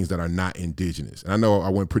of things that are not indigenous. And I know I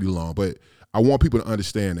went pretty long, but I want people to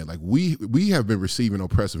understand that. Like, we have been receiving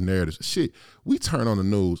oppressive narratives. Shit, we turn on the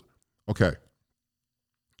news. Okay.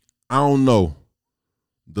 I don't know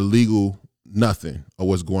the legal nothing of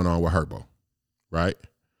what's going on with Herbo, right?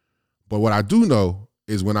 But what I do know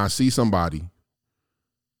is when I see somebody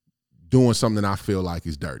doing something I feel like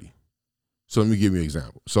is dirty. So let me give you an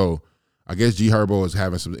example. So I guess G Herbo is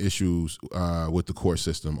having some issues with the court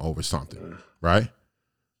system over something, right?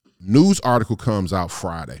 News article comes out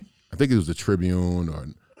Friday. I think it was the Tribune or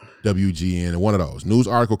WGN or one of those. News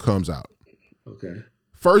article comes out. Okay.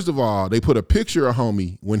 First of all, they put a picture of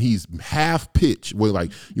homie when he's half pitch, where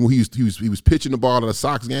like he was pitching the ball at a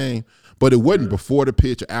Sox game, but it wasn't before the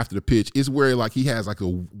pitch or after the pitch. It's where like he has like a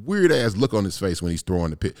weird ass look on his face when he's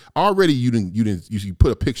throwing the pitch. Already you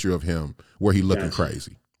put a picture of him where he looking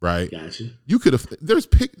crazy, right? Gotcha. You could have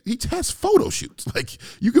he has photo shoots. Like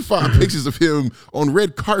you can find pictures of him on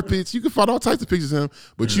red carpets. You can find all types of pictures of him,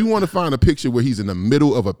 but you want to find a picture where he's in the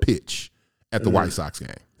middle of a pitch at the White Sox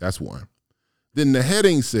game. That's one. Then the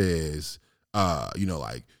heading says,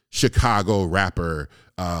 like Chicago rapper,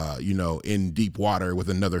 in deep water with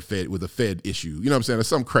a Fed issue. You know what I'm saying? It's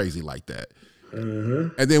something crazy like that.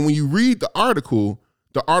 And then when you read the article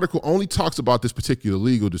only talks about this particular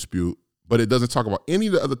legal dispute, but it doesn't talk about any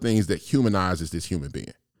of the other things that humanizes this human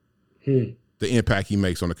being. The impact he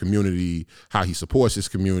makes on the community, how he supports his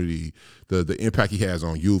community, the impact he has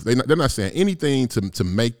on youth. They're not saying anything to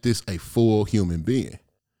make this a full human being.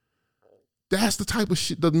 That's the type of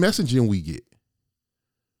shit, the messaging we get.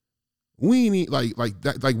 We need like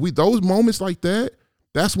that, like those moments like that.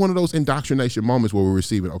 That's one of those indoctrination moments where we're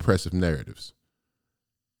receiving oppressive narratives,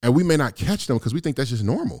 and we may not catch them because we think that's just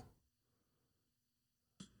normal.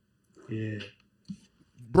 Yeah,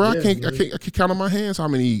 bro, I can't count on my hands how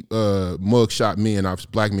many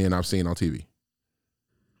mugshot black men I've seen on TV.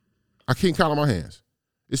 I can't count on my hands.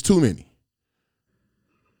 It's too many.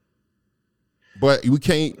 But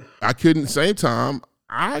same time,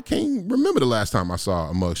 I can't remember the last time I saw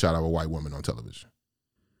a mugshot of a white woman on television.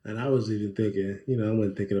 And I was even thinking, I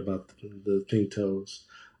wasn't thinking about the pink toes.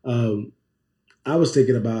 I was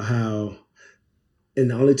thinking about how, and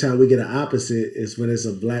the only time we get an opposite is when it's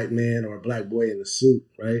a black man or a black boy in a suit,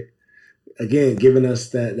 right? Again, giving us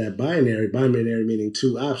that binary meaning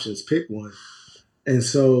two options, pick one. And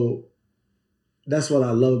so that's what I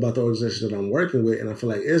love about the organization that I'm working with, and I feel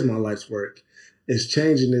like is my life's work. It's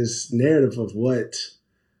changing this narrative of what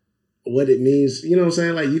it means. You know what I'm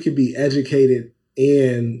saying? Like you can be educated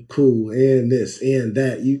and cool and this and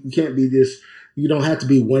that. You can't be this. You don't have to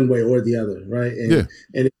be one way or the other, right? And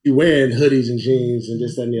if you're wearing hoodies and jeans and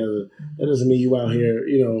this, that, and the other, that doesn't mean you out here,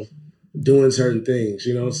 doing certain things.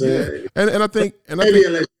 You know what I'm saying? Yeah. And I think Maybe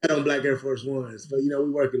unless you had on black Air Force Ones, but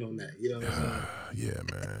we're working on that. You know what I'm saying? Yeah,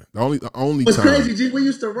 man. The only What's time. crazy, G? We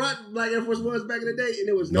used to rock black Air Force Ones back in the day, and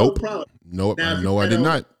it was no problem. Nope. Now, I did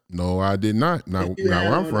not. No, I did not. Not where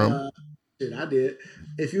I'm from. Shit, I did.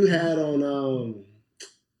 If you had on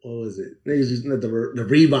what was it? Niggas used the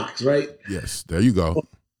Reeboks, right? Yes, there you go.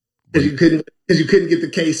 Because you couldn't get the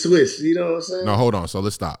K Swiss. You know what I'm saying? No, hold on. So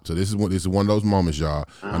let's stop. So this is one of those moments, y'all.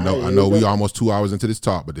 I know we almost 2 hours into this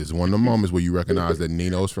talk, but this is one of the moments where you recognize that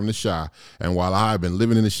Nino's from the Chi. And while I've been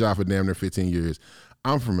living in the Chi for damn near 15 years,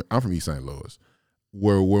 I'm from East St. Louis.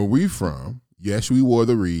 Where we from? Yes, we wore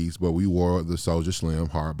the Rees, but we wore the Soldier Slim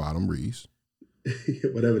hard bottom Rees.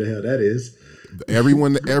 Whatever the hell that is.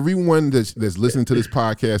 Everyone that's listening to this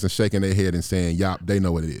podcast and shaking their head and saying "Yop," they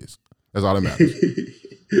know what it is. That's all that matters.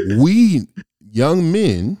 We young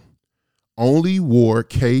men only wore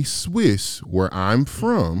K-Swiss where I'm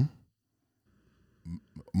from.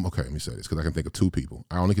 Okay, let me say this because I can think of two people.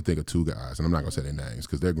 I only can think of two guys, and I'm not going to say their names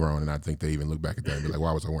because they're grown, and I think they even look back at that and be like,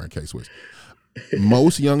 why was I wearing K-Swiss?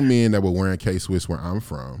 Most young men that were wearing K-Swiss where I'm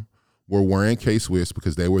from were wearing K-Swiss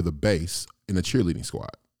because they were the base in the cheerleading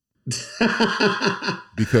squad.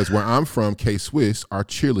 Because where I'm from, K-Swiss are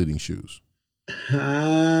cheerleading shoes.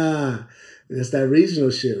 That's that regional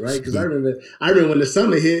shit, right? Because I remember when the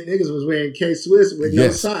summer hit, niggas was wearing K-Swiss with no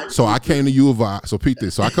socks. So I came to U of I. So Pete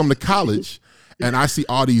this. So I come to college and I see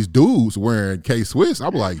all these dudes wearing K-Swiss.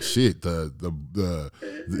 I'm like, shit,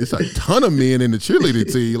 it's a ton of men in the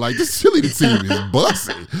cheerleading team. Like, this cheerleading team is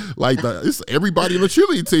busting. Like, it's everybody in the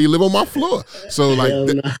cheerleading team live on my floor. So like,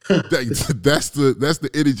 that's the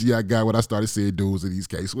energy I got when I started seeing dudes in these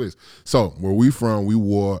K-Swiss. So where we from, we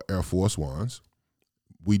wore Air Force Ones.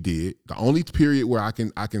 We did. The only period where I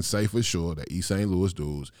can say for sure that East St. Louis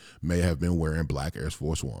dudes may have been wearing black Air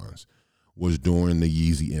Force Ones was during the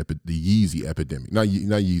Yeezy epidemic. Not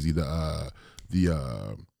Yeezy,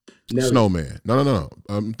 the Snowman. No.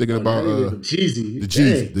 I'm thinking about the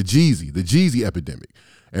Jeezy epidemic.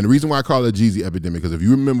 And the reason why I call it a Jeezy epidemic because if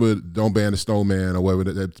you remember Don't Ban the Snowman or whatever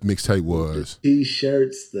that mixtape was.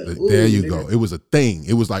 T-shirts. There you go. It was a thing.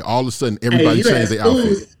 It was like all of a sudden everybody changed their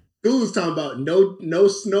outfit. Schools talking about no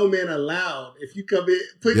snowman allowed. If you come in,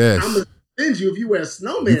 I'm gonna send you if you wear a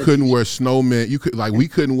snowman. You couldn't wear snowman. We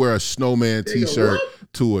couldn't wear a snowman T-shirt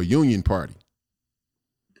to a union party.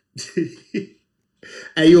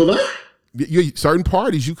 Hey, you alive? Certain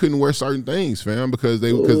parties you couldn't wear certain things, fam, because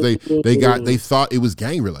they thought it was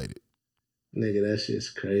gang related. Nigga, that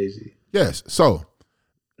shit's crazy. Yes. So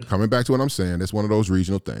coming back to what I'm saying, that's one of those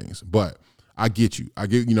regional things, but. I get you. I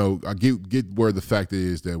get where the fact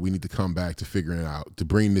is that we need to come back to figuring it out, to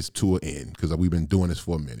bring this to an end, because we've been doing this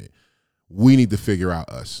for a minute. We need to figure out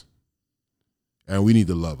us. And we need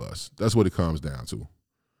to love us. That's what it comes down to.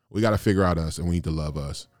 We got to figure out us, and we need to love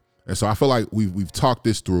us. And so I feel like we've talked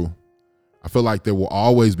this through. I feel like there will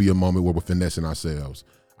always be a moment where we're finessing ourselves.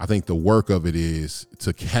 I think the work of it is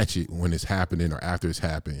to catch it when it's happening or after it's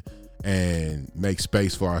happened, and make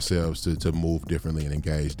space for ourselves to move differently and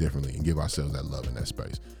engage differently and give ourselves that love in that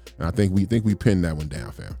space. And I think we pinned that one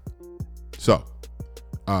down, fam. So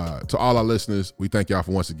to all our listeners, we thank y'all for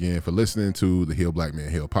once again for listening to the Heal Black Man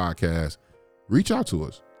Heal podcast. Reach out to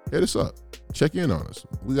us. Hit us up. Check in on us.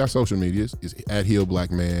 We got social medias. It's at Heal Black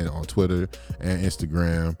Man on Twitter and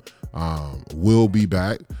Instagram. We'll be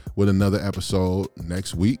back with another episode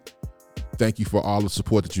next week. Thank you for all the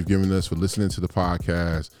support that you've given us, for listening to the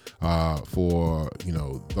podcast, for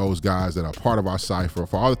those guys that are part of our cipher,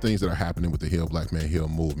 for all the things that are happening with the Heal Black Man Heal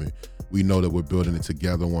movement. We know that we're building it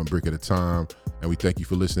together one brick at a time, and we thank you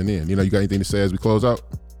for listening in. You got anything to say as we close out?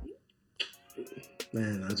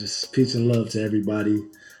 Man, I just peace and love to everybody.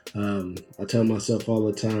 I tell myself all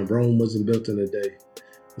the time, Rome wasn't built in a day.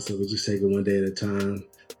 So we just take it one day at a time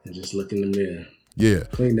and just look in the mirror. Yeah.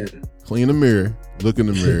 Clean the mirror, look in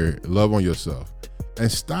the mirror, love on yourself.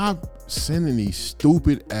 And stop sending these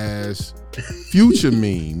stupid ass Future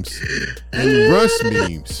memes and Russ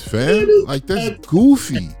memes, fam. Like, that's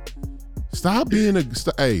goofy. Stop being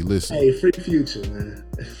hey, listen. Hey, free Future, man.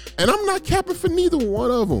 And I'm not capping for neither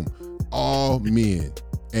one of them. All men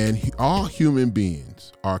and all human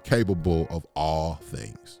beings are capable of all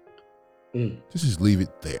things. Just leave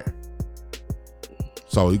it there.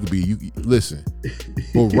 So it could be listen.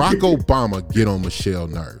 Barack Obama get on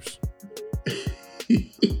Michelle's nerves.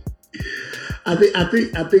 I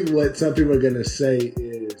think what some people are gonna say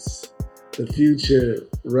is the future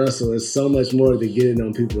Russell is so much more than getting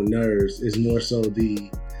on people's nerves. It's more so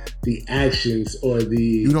the actions or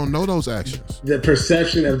you don't know those actions. The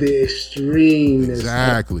perception of the extremeness.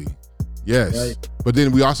 Exactly. Yes. Right? But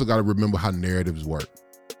then we also got to remember how narratives work.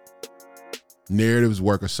 narratives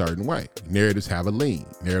work a certain way. Narratives have a lean.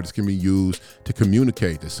 Narratives can be used to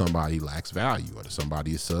communicate that somebody lacks value or that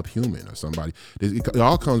somebody is subhuman or somebody. It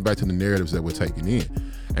all comes back to the narratives that we're taking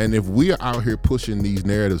in. And if we are out here pushing these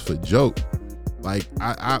narratives for joke, like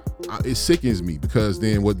it sickens me, because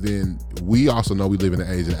then we also know we live in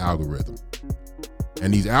the age of algorithm,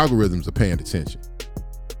 and these algorithms are paying attention.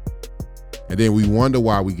 And then we wonder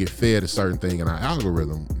why we get fed a certain thing in our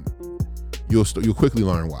algorithm. You'll quickly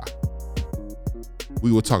learn why.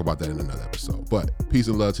 We will talk about that in another episode. But peace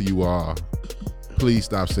and love to you all. Please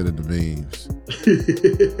stop sending the memes.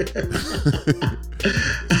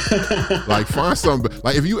 Like, find something.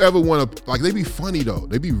 Like, if you ever want to, like, they be funny though.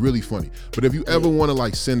 They be really funny. But if you ever want to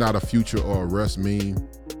like send out a Future or a Russ meme,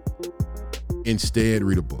 instead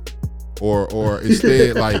read a book, or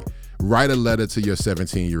instead like write a letter to your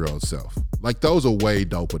 17-year-old self. Like, those are way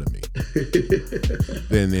doper to me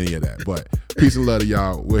than any of that. But peace and love to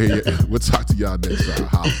y'all. We'll talk to y'all next time.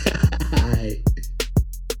 Holla.